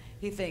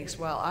 He thinks,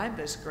 well, I'm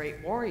this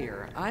great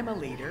warrior. I'm a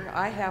leader.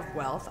 I have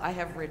wealth. I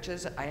have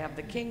riches. I have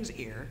the king's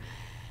ear.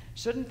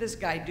 Shouldn't this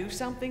guy do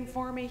something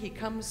for me? He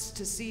comes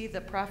to see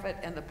the prophet,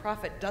 and the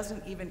prophet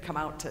doesn't even come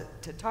out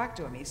to talk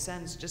to him. He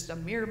sends just a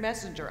mere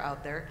messenger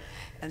out there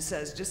and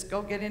says, just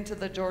go get into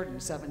the Jordan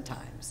 7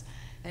 times.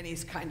 And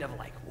he's kind of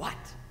like, what?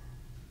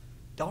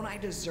 Don't I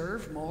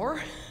deserve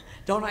more?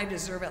 Don't I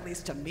deserve at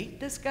least to meet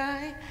this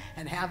guy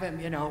and have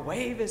him,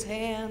 wave his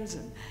hands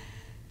and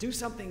do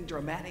something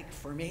dramatic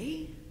for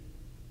me?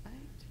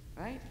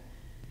 Right?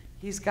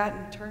 He's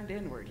gotten turned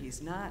inward.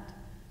 He's not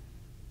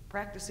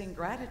practicing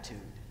gratitude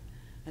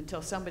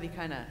until somebody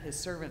his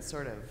servants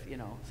sort of,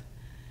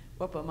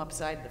 whoop him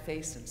upside the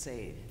face and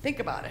say, think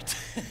about it.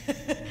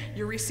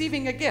 You're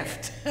receiving a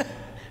gift,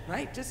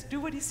 right? Just do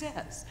what he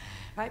says,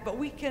 right? But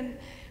we can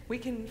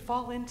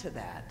fall into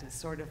that to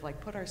sort of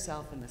like put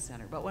ourselves in the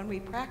center. But when we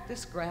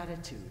practice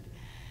gratitude,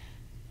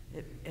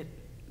 it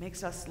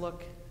makes us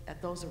look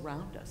at those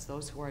around us,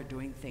 those who are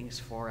doing things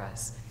for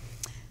us.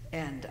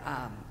 And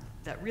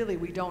that really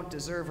we don't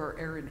deserve or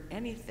earn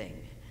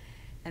anything.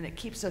 And it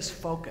keeps us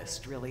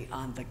focused really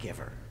on the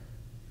giver.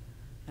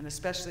 And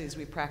especially as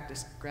we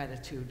practice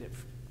gratitude, it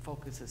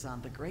focuses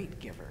on the great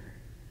giver,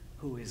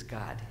 who is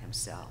God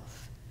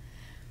himself.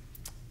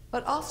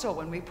 But also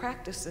when we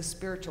practice the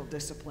spiritual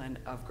discipline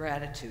of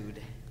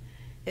gratitude,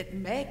 it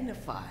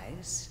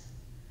magnifies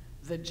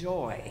the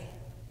joy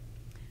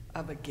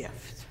of a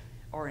gift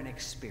or an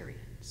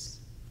experience.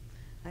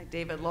 Like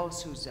David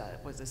Lose, who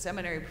was a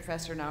seminary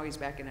professor, now he's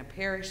back in a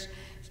parish,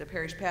 he's a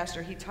parish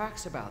pastor, he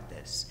talks about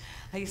this.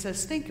 He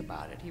says, think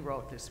about it. He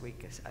wrote this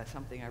week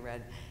something I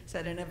read. He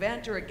said, an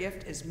event or a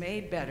gift is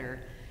made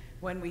better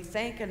when we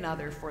thank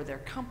another for their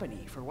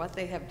company, for what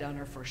they have done,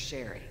 or for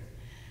sharing.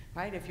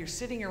 Right? If you're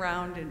sitting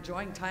around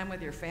enjoying time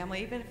with your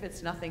family, even if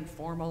it's nothing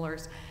formal,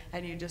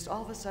 and you just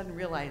all of a sudden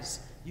realize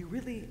you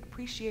really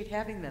appreciate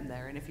having them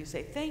there, and if you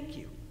say, thank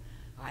you,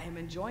 I am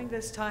enjoying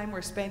this time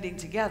we're spending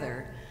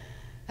together,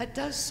 that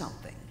does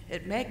something.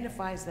 It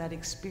magnifies that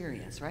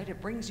experience, right?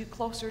 It brings you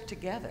closer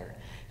together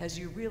as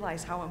you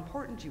realize how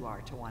important you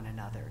are to one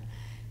another.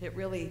 It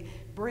really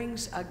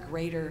brings a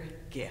greater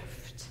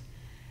gift.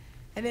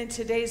 And in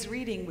today's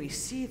reading, we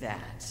see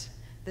that.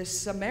 The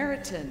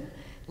Samaritan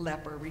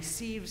leper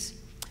receives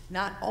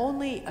not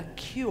only a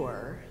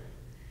cure,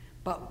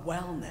 but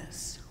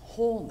wellness,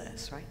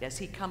 wholeness, right? As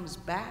he comes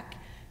back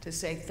to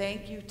say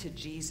thank you to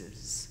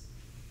Jesus.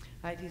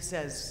 Right? He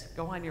says,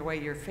 go on your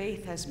way, your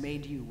faith has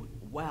made you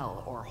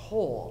well or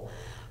whole.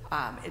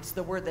 It's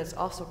the word that's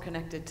also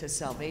connected to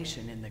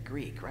salvation in the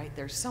Greek, right?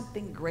 There's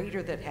something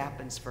greater that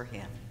happens for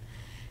him.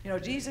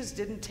 Jesus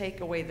didn't take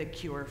away the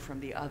cure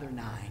from the other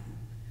 9.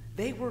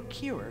 They were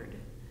cured.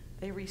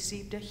 They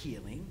received a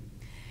healing.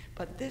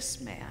 But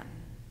this man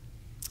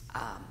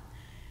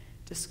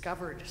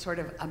discovered sort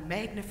of a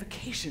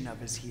magnification of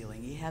his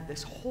healing. He had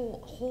this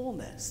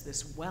wholeness,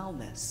 this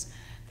wellness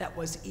that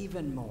was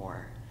even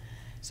more.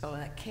 So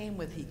that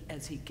came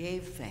as he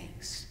gave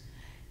thanks.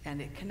 And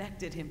it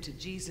connected him to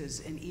Jesus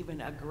in even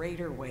a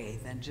greater way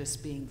than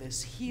just being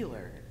this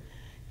healer.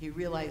 He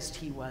realized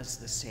he was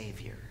the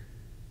Savior,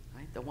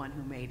 right? The one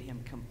who made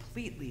him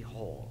completely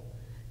whole,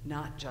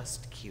 not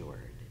just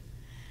cured.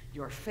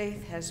 Your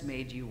faith has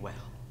made you well.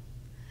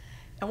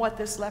 And what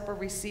this leper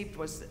received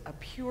was a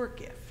pure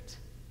gift.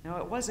 Now,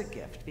 it was a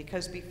gift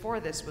because before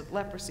this, with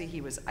leprosy,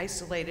 he was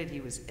isolated,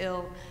 he was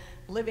ill,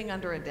 living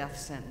under a death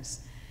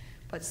sentence.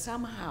 But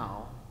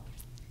somehow,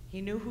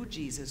 he knew who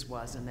Jesus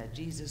was and that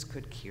Jesus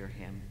could cure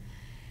him.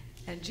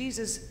 And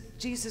Jesus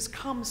Jesus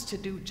comes to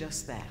do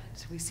just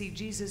that. We see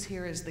Jesus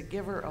here as the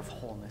giver of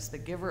wholeness, the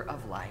giver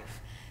of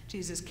life.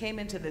 Jesus came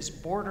into this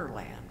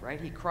borderland,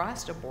 right? He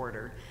crossed a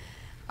border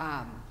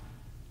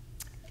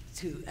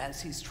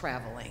as he's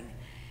traveling.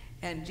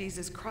 And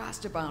Jesus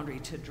crossed a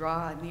boundary to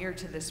draw near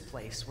to this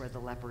place where the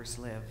lepers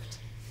lived.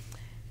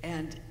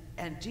 And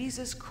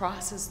Jesus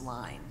crosses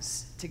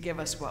lines to give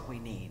us what we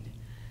need.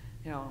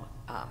 You know,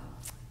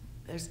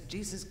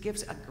 Jesus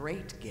gives a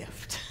great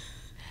gift.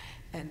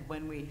 And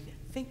when we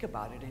think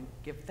about it and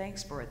give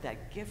thanks for it,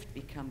 that gift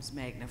becomes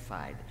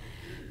magnified.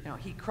 You know,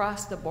 he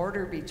crossed the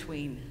border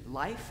between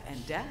life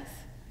and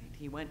death. Right?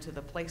 He went to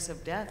the place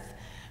of death,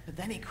 but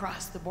then he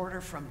crossed the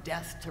border from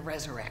death to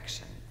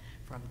resurrection,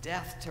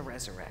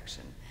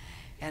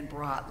 and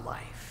brought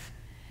life.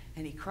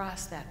 And he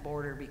crossed that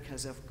border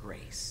because of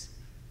grace,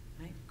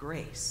 right?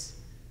 Grace,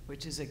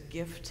 which is a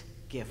gift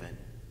given,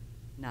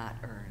 not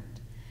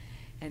earned.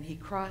 And he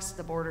crossed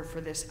the border for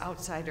this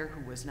outsider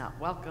who was not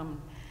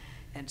welcome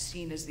and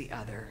seen as the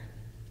other.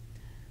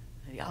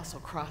 And he also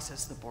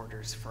crosses the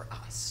borders for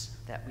us,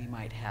 that we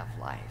might have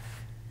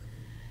life.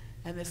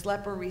 And this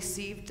leper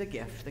received the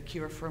gift, the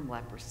cure from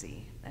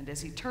leprosy. And as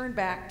he turned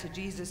back to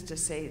Jesus to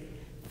say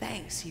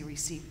thanks, he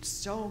received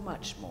so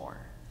much more: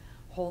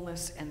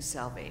 wholeness and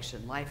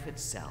salvation, life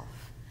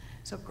itself.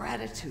 So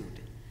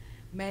gratitude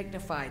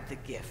magnified the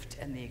gift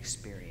and the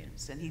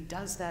experience. And he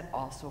does that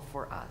also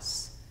for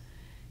us.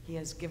 He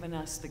has given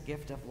us the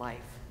gift of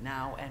life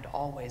now and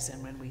always.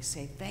 And when we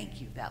say thank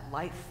you, that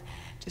life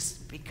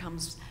just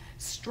becomes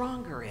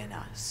stronger in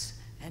us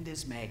and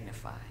is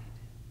magnified.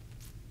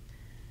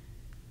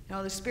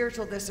 Now, the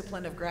spiritual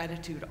discipline of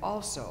gratitude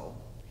also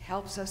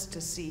helps us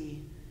to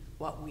see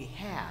what we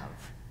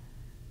have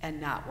and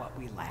not what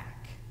we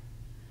lack.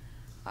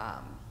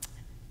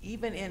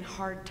 Even in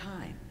hard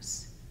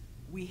times,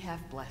 we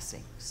have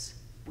blessings.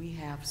 We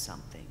have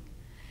something.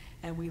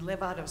 And we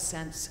live out of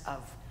sense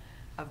of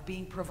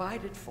being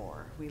provided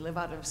for. We live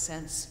out of a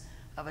sense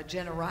of a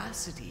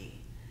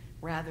generosity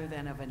rather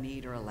than of a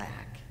need or a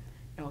lack.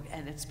 You know,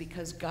 and it's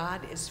because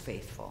God is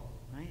faithful,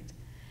 right?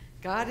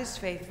 God is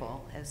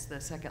faithful, as the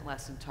second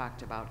lesson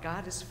talked about.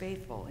 God is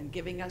faithful in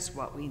giving us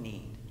what we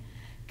need.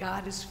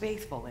 God is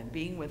faithful in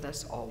being with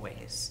us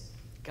always.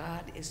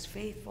 God is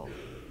faithful.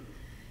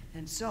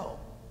 And so,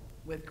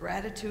 with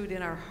gratitude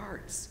in our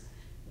hearts,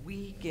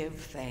 we give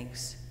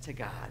thanks to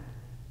God.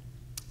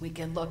 We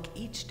can look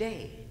each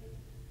day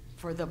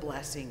for the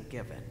blessing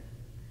given.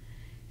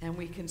 And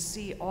we can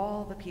see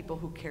all the people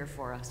who care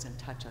for us and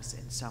touch us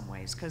in some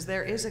ways, because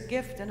there is a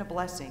gift and a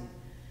blessing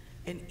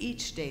in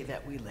each day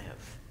that we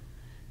live.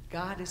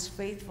 God is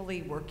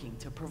faithfully working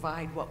to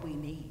provide what we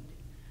need.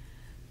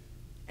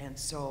 And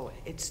so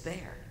it's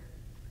there.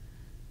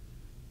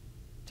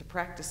 To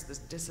practice this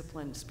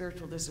discipline,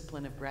 spiritual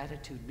discipline of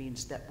gratitude,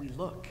 means that we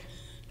look,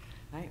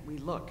 right? We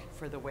look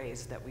for the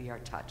ways that we are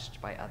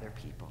touched by other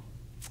people.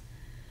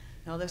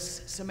 Now,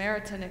 this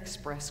Samaritan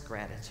expressed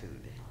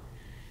gratitude.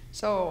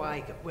 So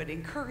I would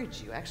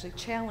encourage you, actually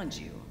challenge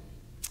you,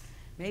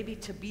 maybe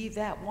to be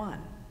that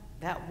one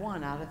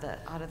out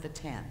of the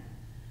 10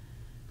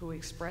 who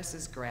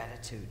expresses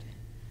gratitude.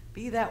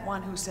 Be that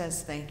one who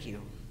says thank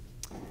you.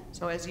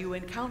 So as you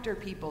encounter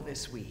people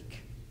this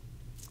week,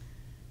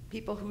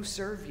 people who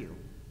serve you,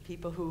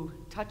 people who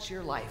touch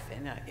your life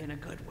in a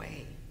good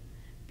way,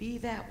 be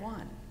that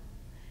one.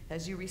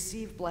 As you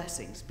receive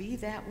blessings, be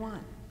that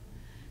one.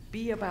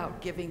 Be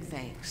about giving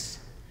thanks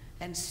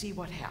and see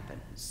what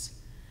happens.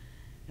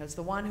 As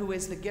the one who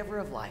is the giver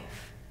of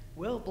life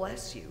will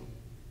bless you,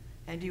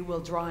 and you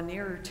will draw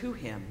nearer to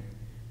him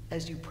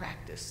as you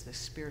practice the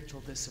spiritual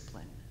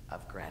discipline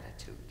of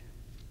gratitude.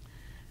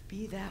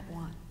 Be that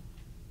one.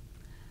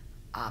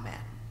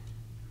 Amen.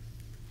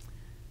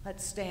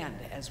 Let's stand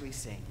as we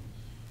sing.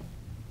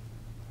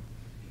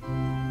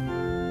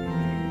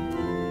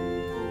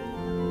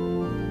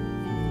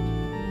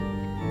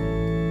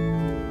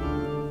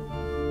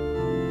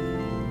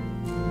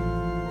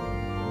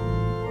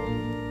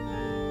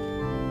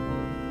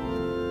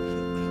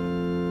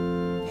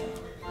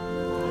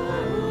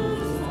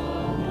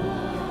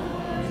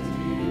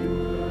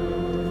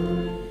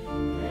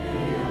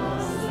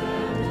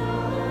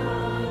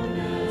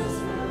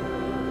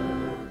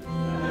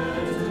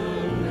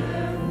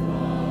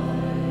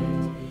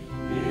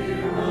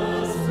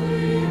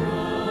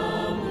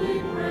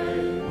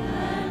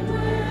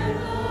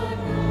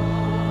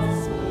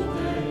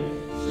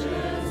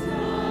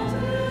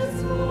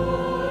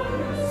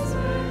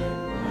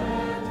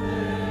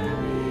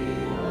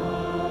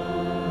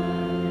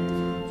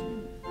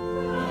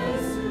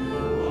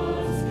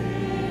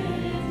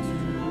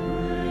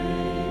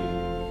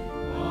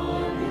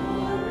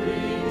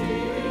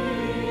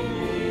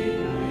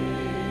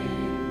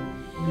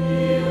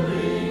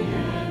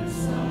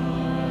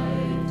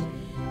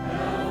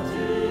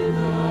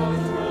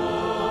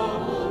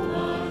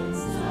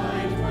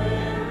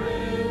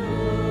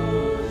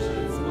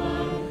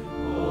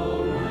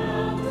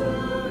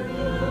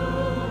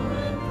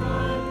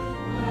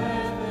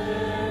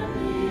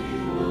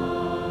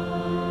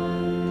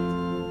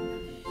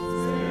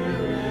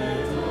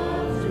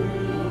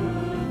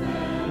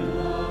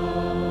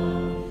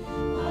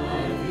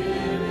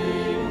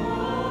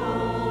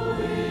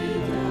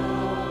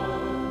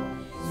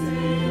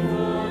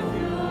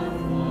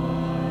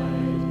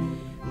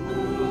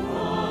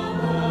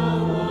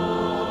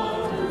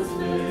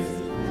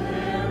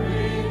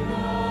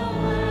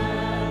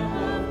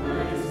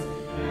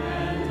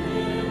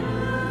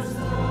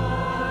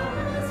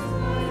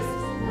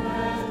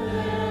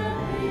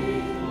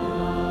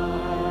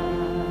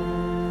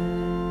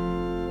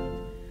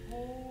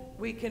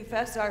 We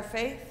confess our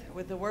faith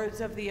with the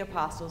words of the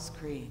Apostles'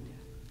 Creed.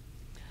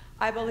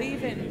 I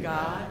believe in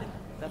God,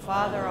 the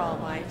Father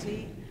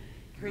Almighty,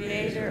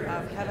 creator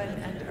of heaven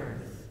and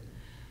earth.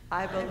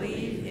 I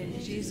believe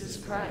in Jesus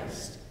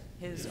Christ,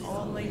 his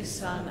only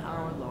Son,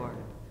 our Lord.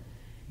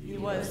 He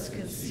was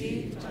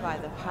conceived by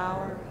the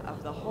power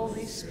of the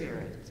Holy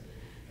Spirit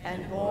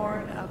and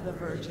born of the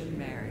Virgin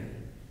Mary.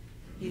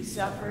 He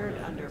suffered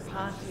under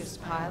Pontius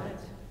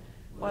Pilate,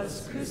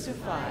 was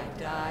crucified,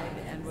 died,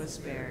 and was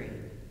buried.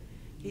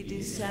 He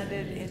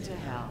descended into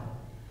hell.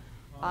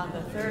 On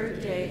the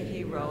third day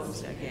he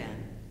rose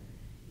again.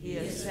 He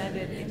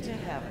ascended into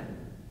heaven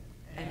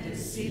and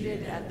is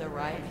seated at the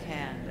right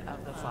hand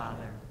of the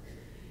Father.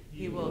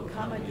 He will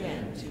come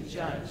again to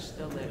judge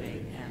the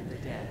living and the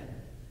dead.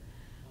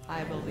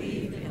 I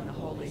believe in the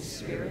Holy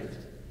Spirit,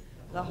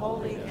 the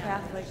Holy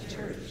Catholic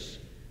Church,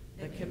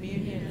 the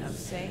communion of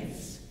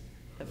saints,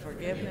 the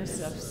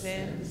forgiveness of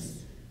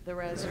sins, the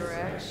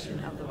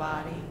resurrection of the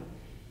body,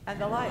 and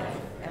the life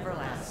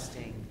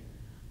everlasting.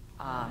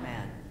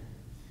 Amen.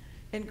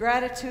 In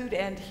gratitude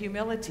and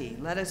humility,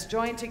 let us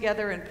join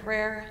together in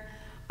prayer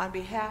on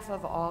behalf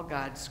of all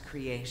God's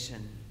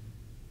creation.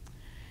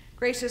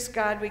 Gracious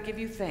God, we give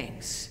you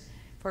thanks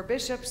for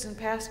bishops and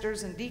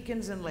pastors and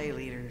deacons and lay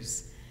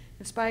leaders.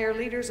 Inspire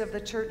leaders of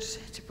the church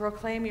to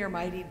proclaim your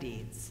mighty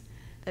deeds,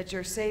 that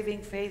your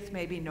saving faith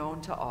may be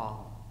known to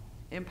all.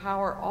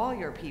 Empower all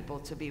your people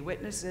to be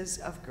witnesses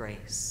of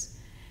grace.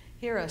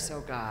 Hear us,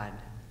 O God.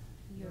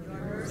 Your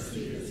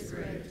mercy is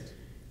great.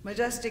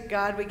 Majestic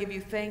God, we give you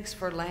thanks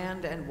for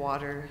land and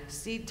water,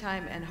 seed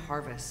time and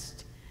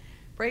harvest.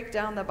 Break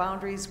down the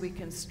boundaries we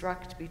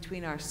construct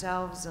between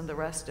ourselves and the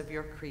rest of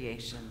your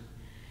creation.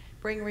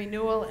 Bring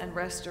renewal and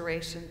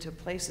restoration to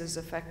places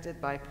affected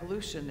by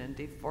pollution and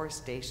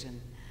deforestation.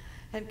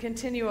 And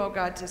continue, O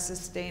God, to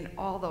sustain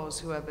all those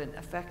who have been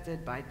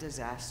affected by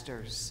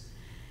disasters.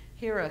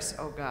 Hear us,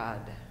 O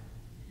God.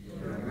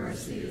 Your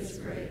mercy is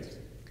great.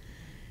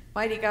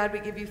 Mighty God, we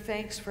give you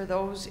thanks for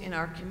those in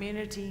our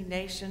community,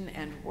 nation,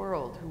 and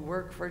world who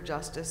work for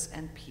justice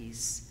and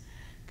peace.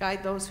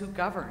 Guide those who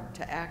govern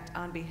to act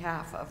on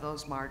behalf of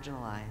those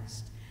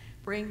marginalized.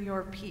 Bring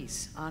your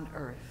peace on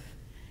earth.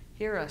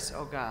 Hear us,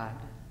 O God.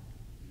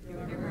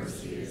 Your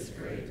mercy is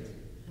great.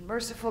 And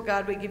merciful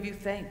God, we give you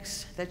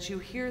thanks that you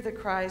hear the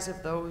cries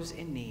of those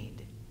in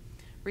need.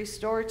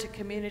 Restore to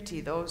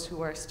community those who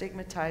are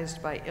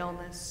stigmatized by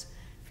illness,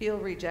 feel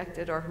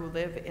rejected, or who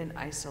live in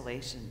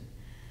isolation.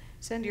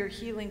 Send your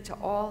healing to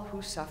all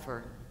who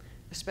suffer,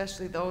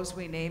 especially those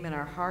we name in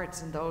our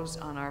hearts and those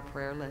on our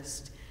prayer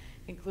list,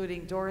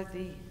 including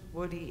Dorothy,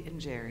 Woody, and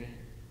Jerry.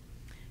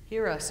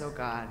 Hear us, O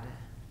God.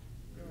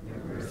 Your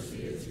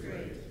mercy is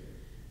great.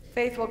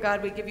 Faithful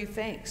God, we give you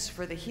thanks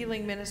for the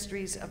healing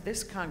ministries of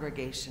this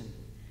congregation.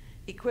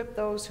 Equip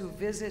those who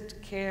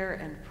visit, care,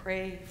 and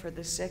pray for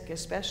the sick,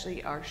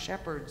 especially our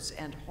shepherds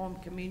and home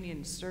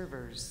communion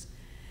servers.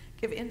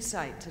 Give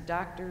insight to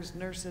doctors,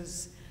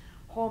 nurses,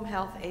 home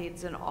health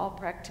aides, and all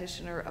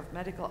practitioner of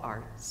medical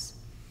arts.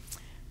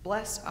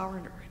 Bless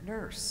our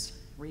nurse,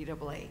 Rita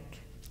Blake.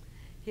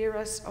 Hear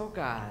us, O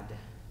God.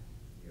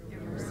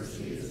 Your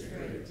mercy is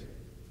great.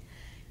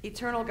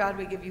 Eternal God,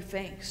 we give you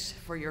thanks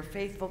for your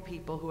faithful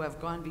people who have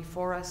gone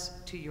before us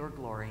to your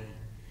glory.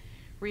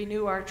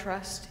 Renew our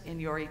trust in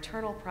your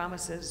eternal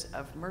promises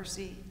of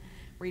mercy,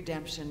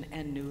 redemption,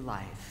 and new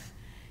life.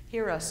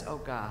 Hear us, O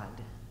God.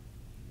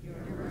 Your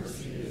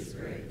mercy is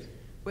great.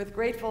 With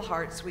grateful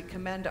hearts, we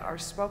commend our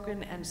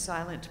spoken and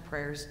silent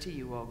prayers to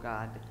you, O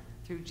God,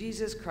 through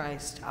Jesus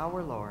Christ,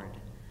 our Lord.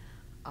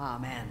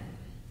 Amen.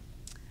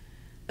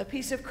 The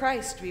peace of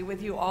Christ be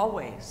with you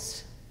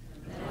always.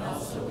 And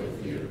also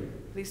with you.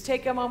 Please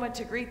take a moment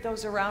to greet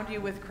those around you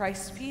with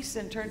Christ's peace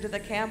and turn to the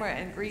camera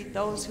and greet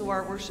those who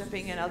are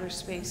worshiping in other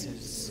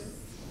spaces.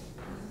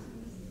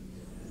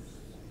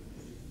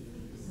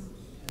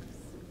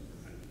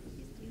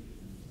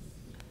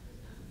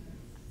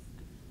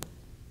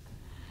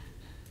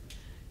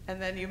 And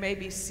then you may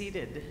be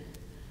seated.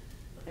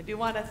 I do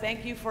want to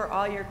thank you for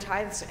all your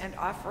tithes and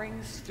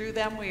offerings. Through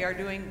them, we are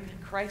doing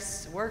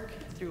Christ's work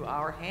through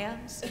our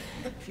hands.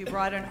 If you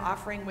brought an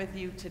offering with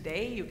you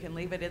today, you can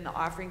leave it in the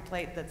offering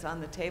plate that's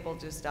on the table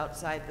just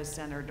outside the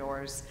center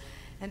doors.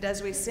 And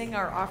as we sing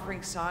our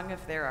offering song,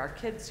 if there are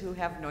kids who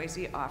have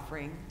noisy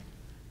offering,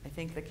 I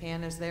think the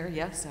can is there.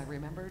 Yes, I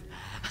remembered.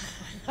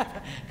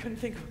 Couldn't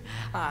think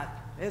of,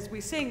 as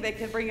we sing, they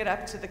can bring it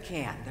up to the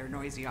can, their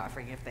noisy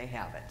offering, if they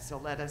have it. So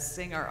let us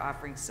sing our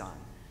offering song.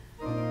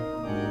 Let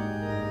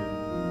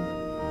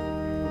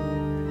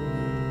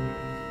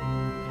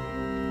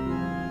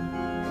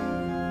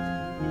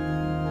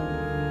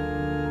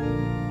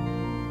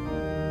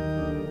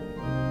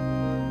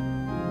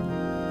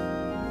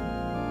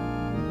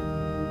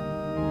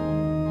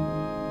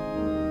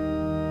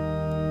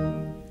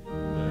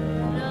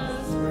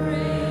us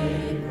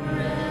break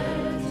bread.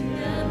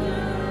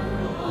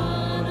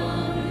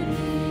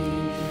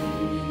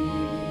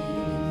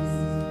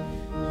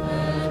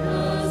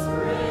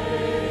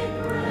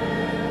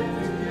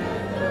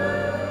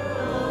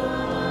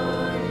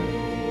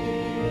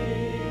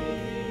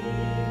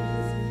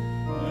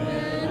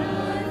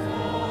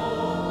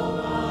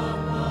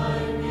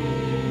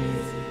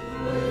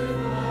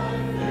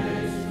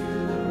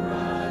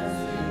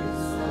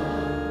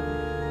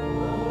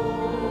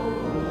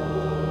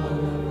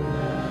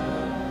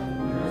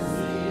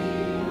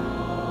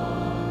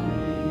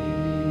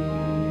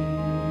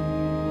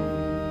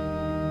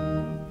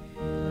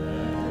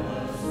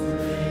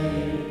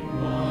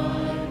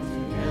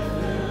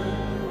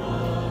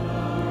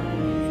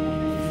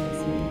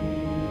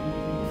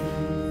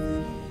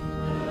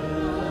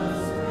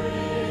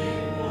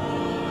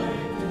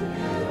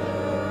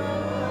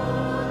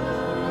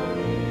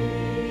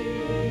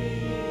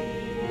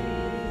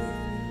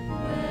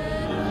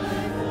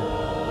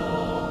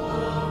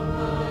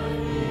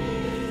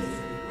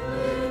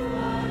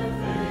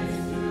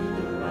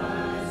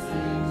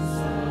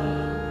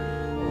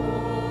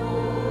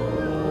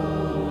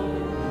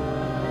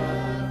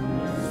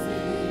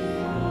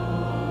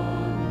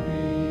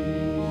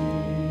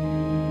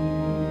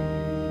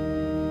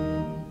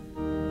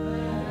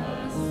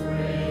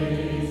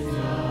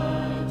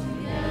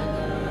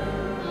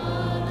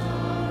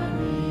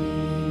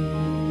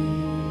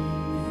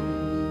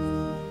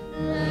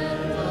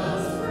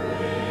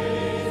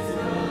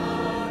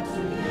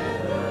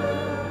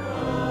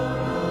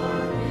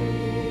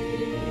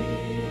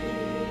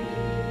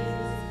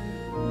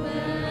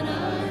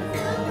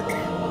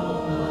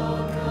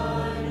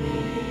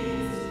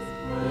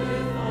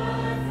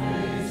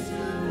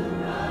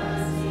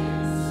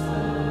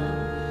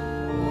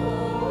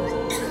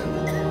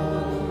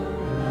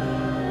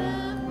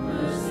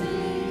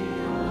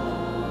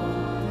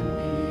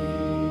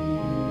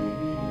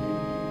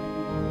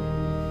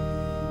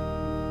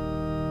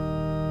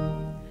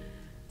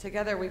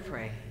 Together we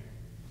pray.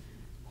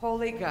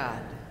 Holy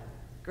God,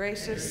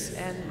 gracious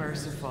and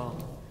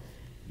merciful,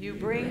 you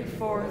bring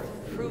forth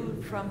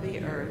fruit from the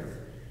earth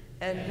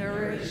and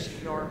nourish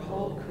your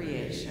whole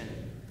creation.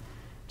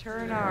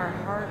 Turn our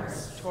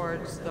hearts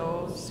towards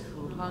those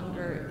who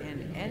hunger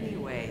in any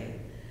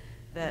way,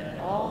 that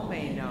all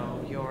may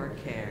know your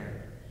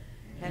care,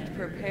 and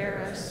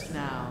prepare us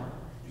now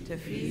to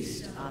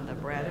feast on the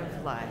bread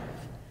of life,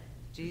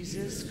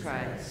 Jesus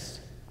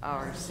Christ,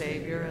 our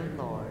Savior and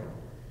Lord.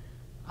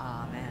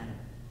 Amen.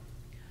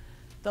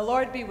 The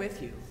Lord be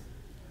with you.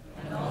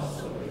 And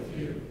also with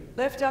you.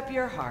 Lift up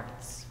your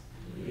hearts.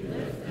 We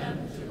lift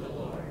them to the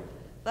Lord.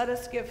 Let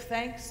us give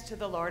thanks to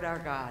the Lord our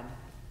God.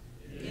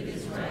 It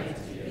is right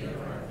to give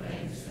our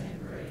thanks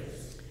and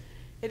praise.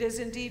 It is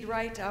indeed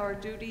right, our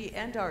duty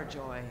and our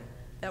joy,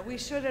 that we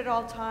should at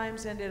all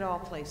times and in all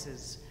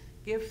places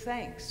give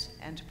thanks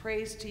and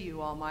praise to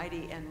you,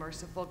 Almighty and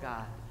merciful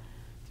God,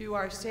 through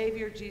our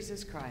Savior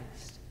Jesus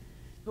Christ,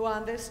 who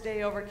on this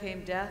day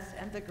overcame death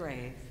and the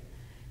grave,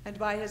 and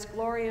by his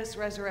glorious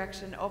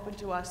resurrection opened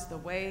to us the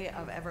way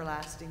of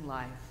everlasting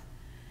life.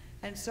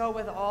 And so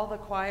with all the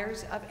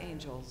choirs of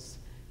angels,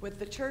 with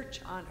the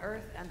church on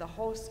earth and the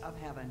hosts of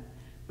heaven,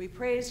 we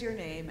praise your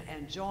name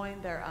and join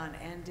their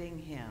unending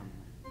hymn.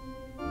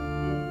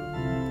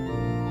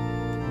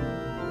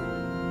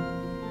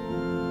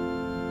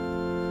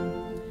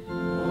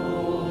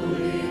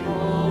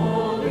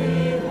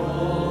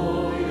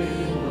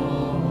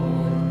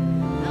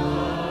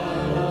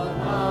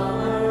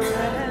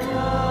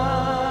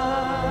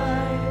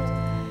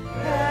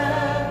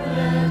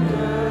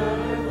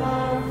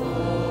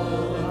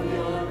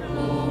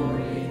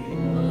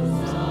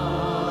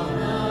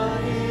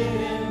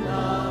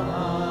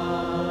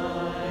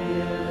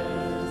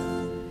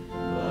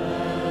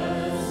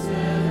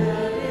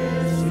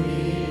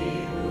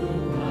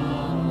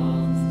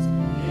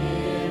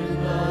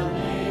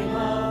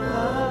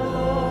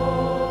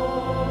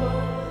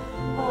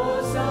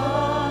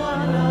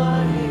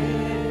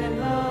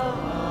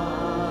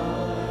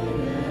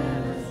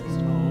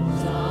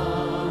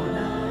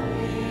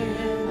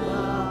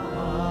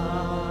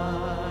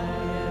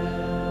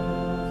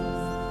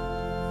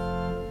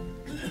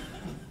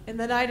 In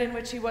the night in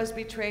which he was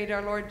betrayed,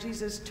 our Lord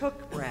Jesus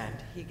took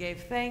bread. He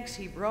gave thanks,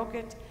 he broke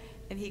it,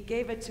 and he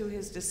gave it to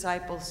his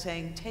disciples,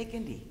 saying, "Take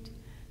and eat.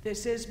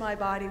 This is my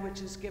body,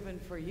 which is given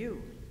for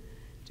you.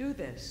 Do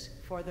this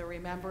for the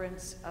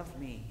remembrance of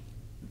me."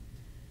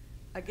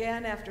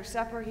 Again, after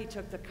supper, he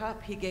took the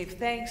cup, he gave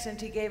thanks,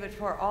 and he gave it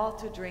for all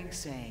to drink,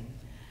 saying,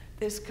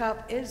 "This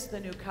cup is the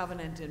new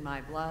covenant in my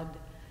blood,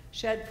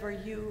 shed for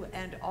you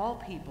and all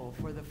people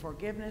for the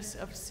forgiveness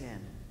of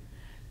sin.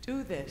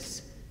 Do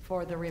this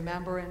for the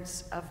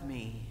remembrance of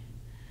me."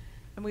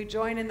 And we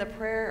join in the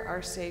prayer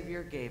our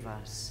Savior gave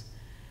us.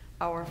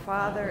 Our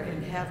Father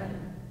in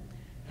heaven,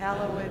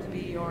 hallowed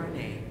be your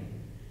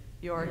name.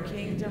 Your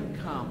kingdom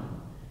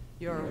come,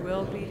 your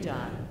will be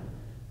done,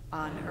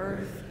 on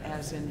earth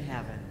as in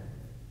heaven.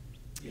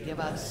 Give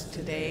us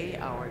today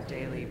our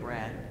daily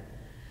bread.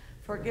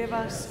 Forgive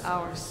us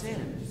our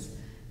sins,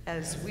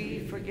 as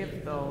we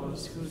forgive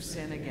those who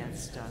sin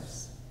against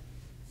us.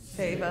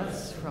 Save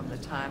us from the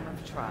time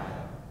of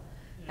trial,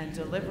 and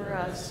deliver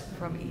us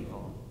from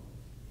evil.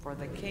 For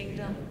the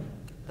kingdom,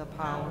 the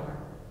power,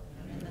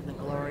 and the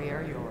glory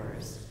are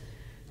yours,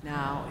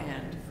 now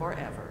and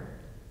forever.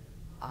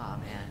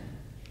 Amen.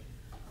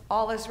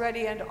 All is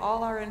ready, and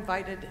all are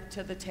invited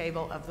to the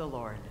table of the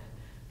Lord.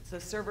 The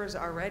servers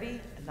are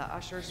ready, and the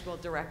ushers will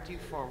direct you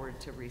forward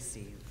to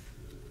receive.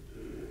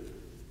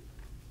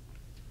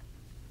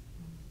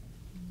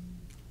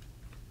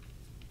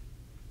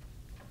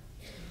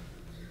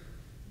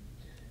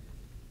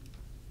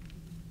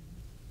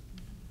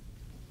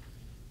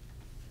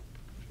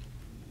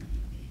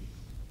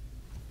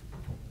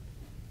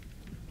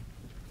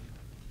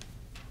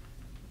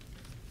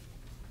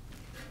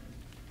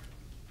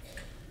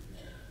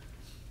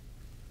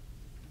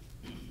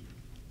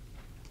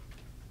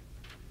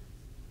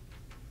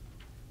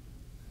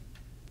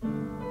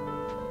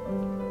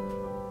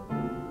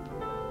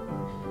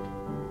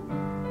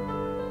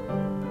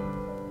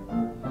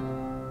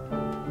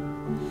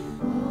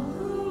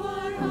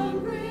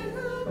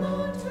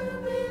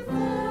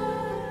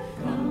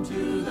 Come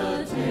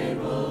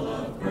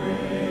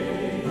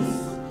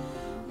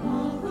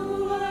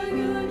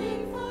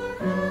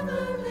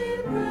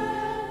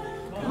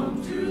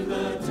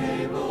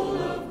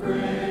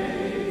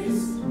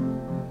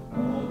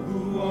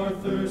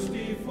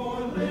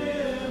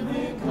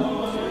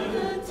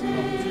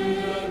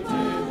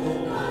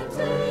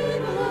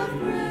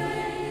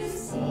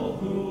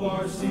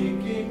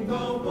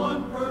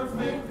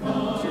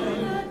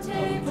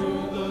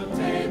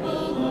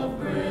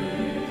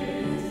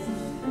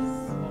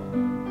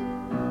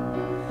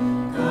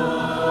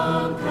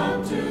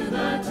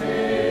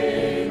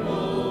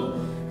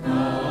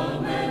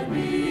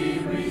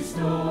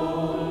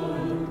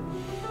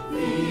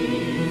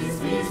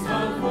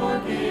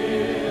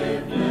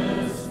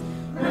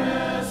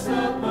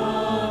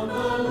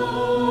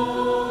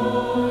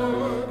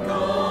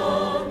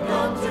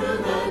to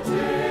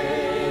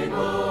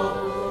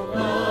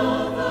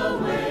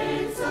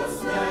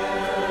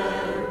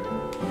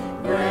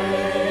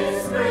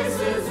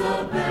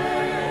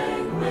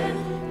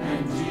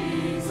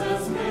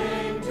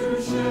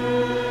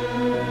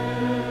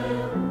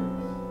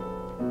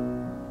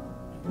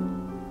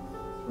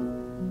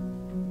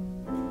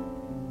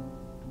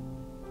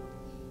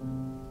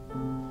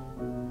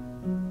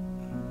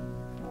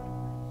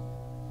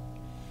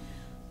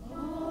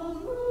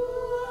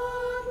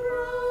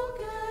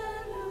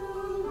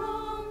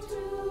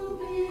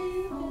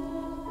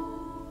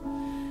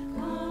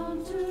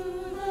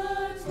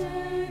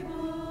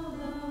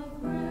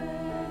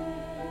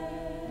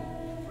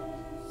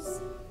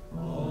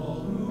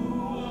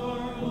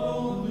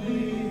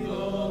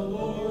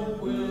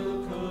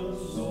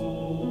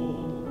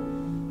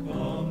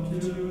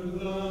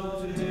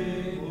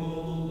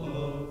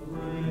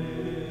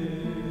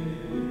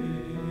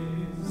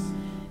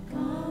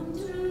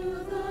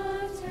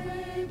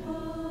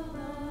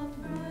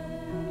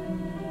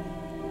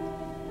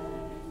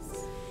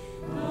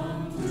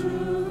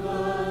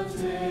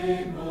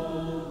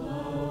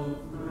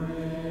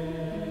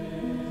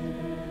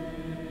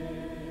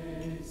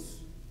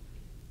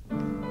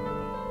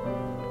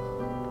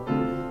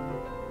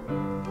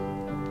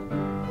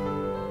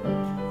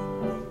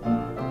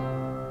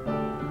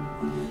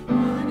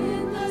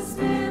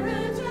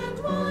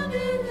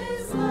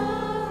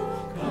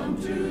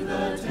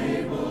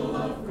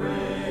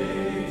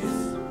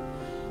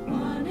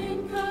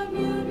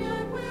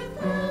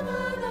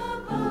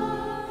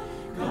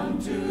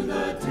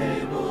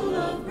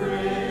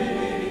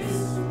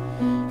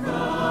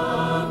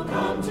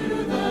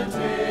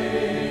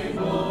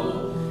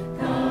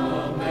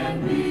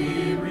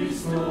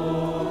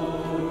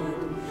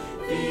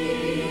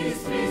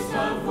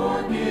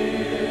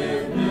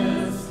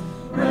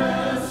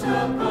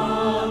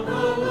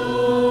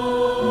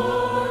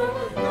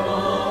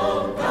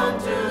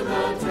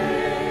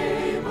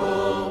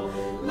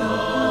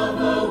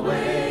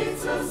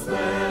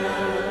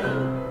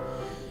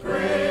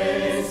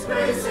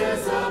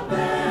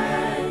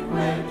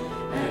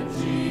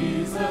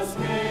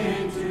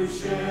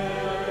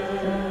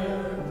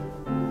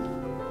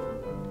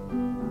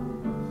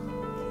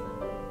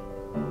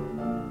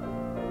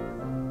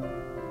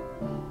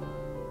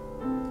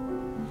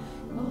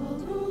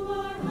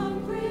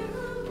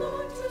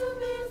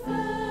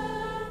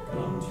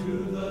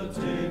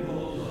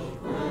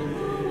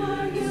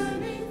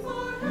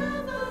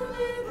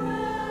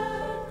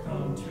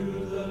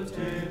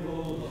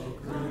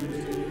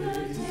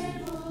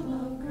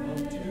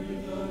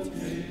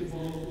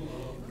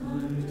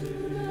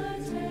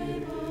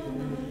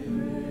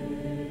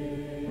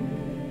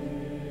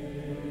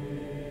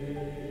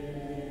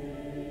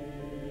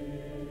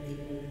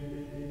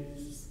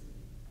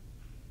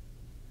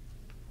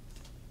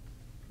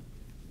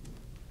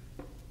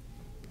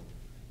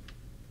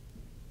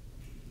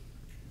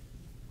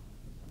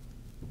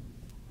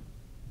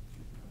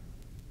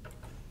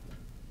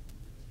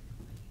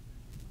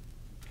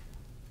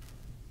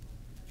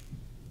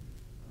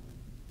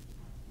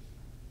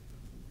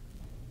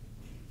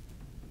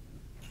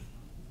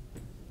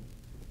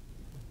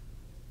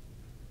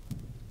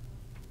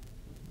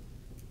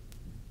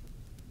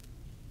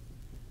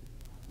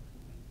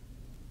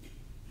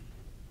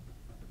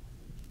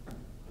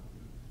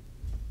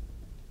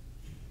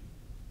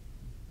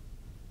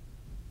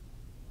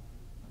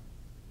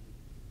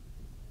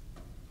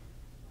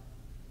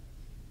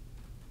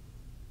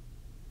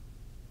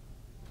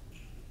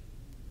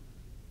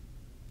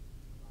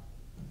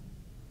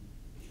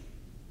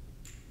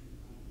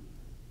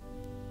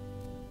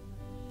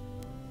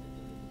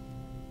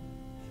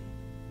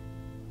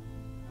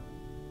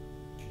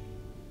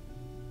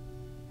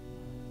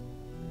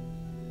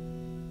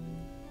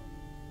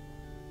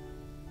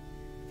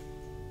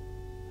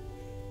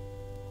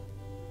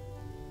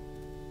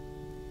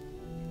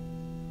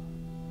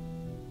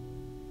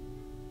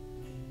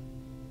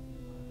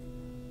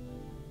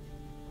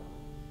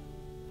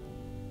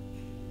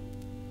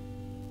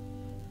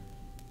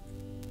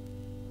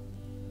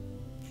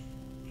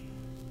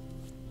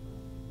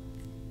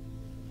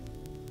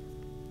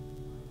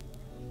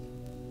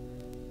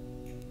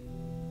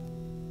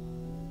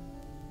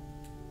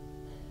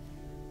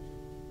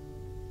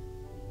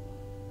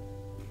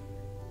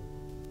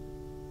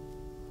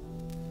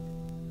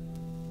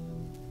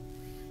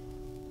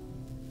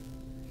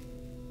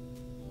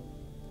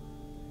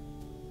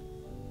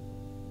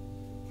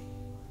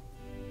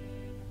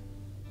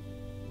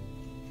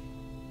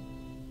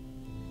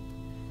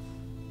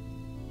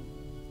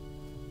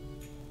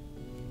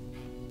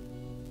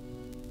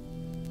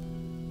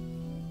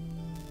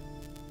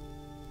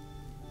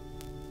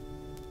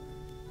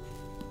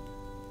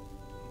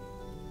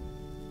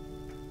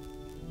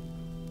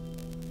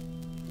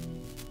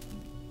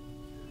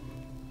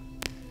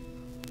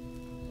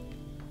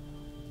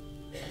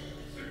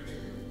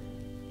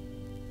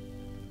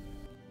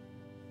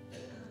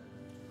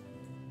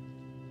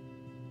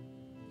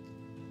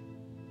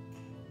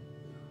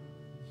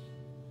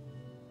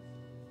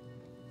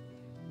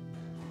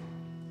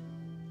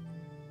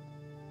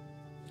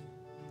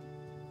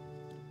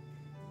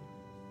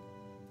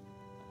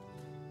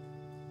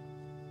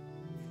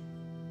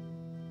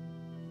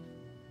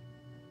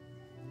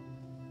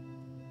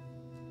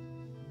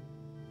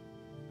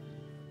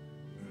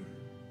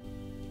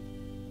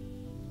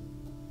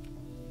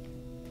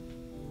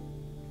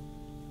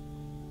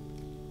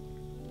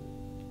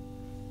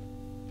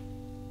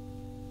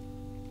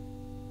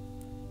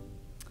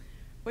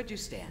Would you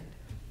stand?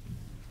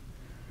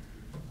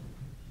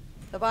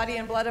 The body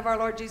and blood of our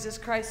Lord Jesus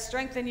Christ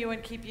strengthen you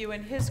and keep you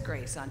in his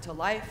grace unto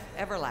life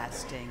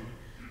everlasting.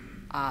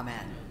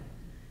 Amen.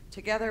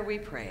 Together we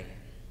pray.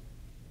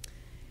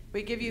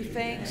 We give you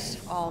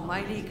thanks,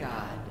 Almighty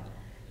God,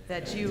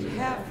 that you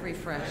have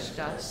refreshed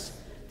us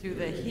through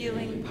the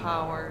healing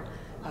power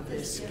of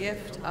this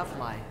gift of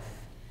life.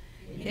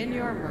 In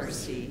your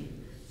mercy,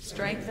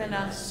 strengthen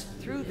us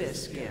through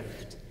this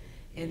gift,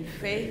 in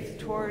faith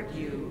toward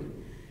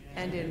you,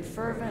 and in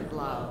fervent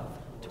love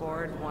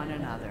toward one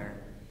another.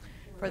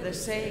 For the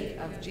sake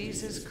of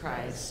Jesus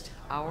Christ,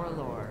 our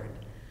Lord.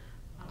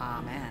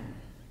 Amen.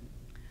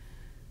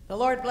 The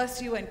Lord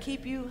bless you and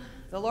keep you.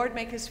 The Lord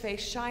make his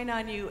face shine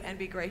on you and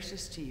be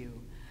gracious to you.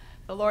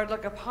 The Lord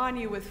look upon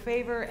you with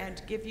favor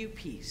and give you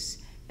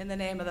peace. In the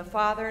name of the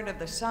Father, and of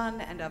the Son,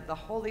 and of the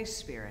Holy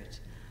Spirit.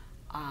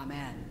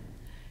 Amen.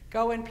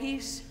 Go in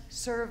peace,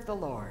 serve the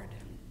Lord.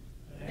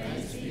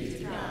 Thanks be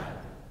to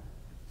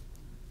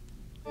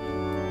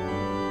God.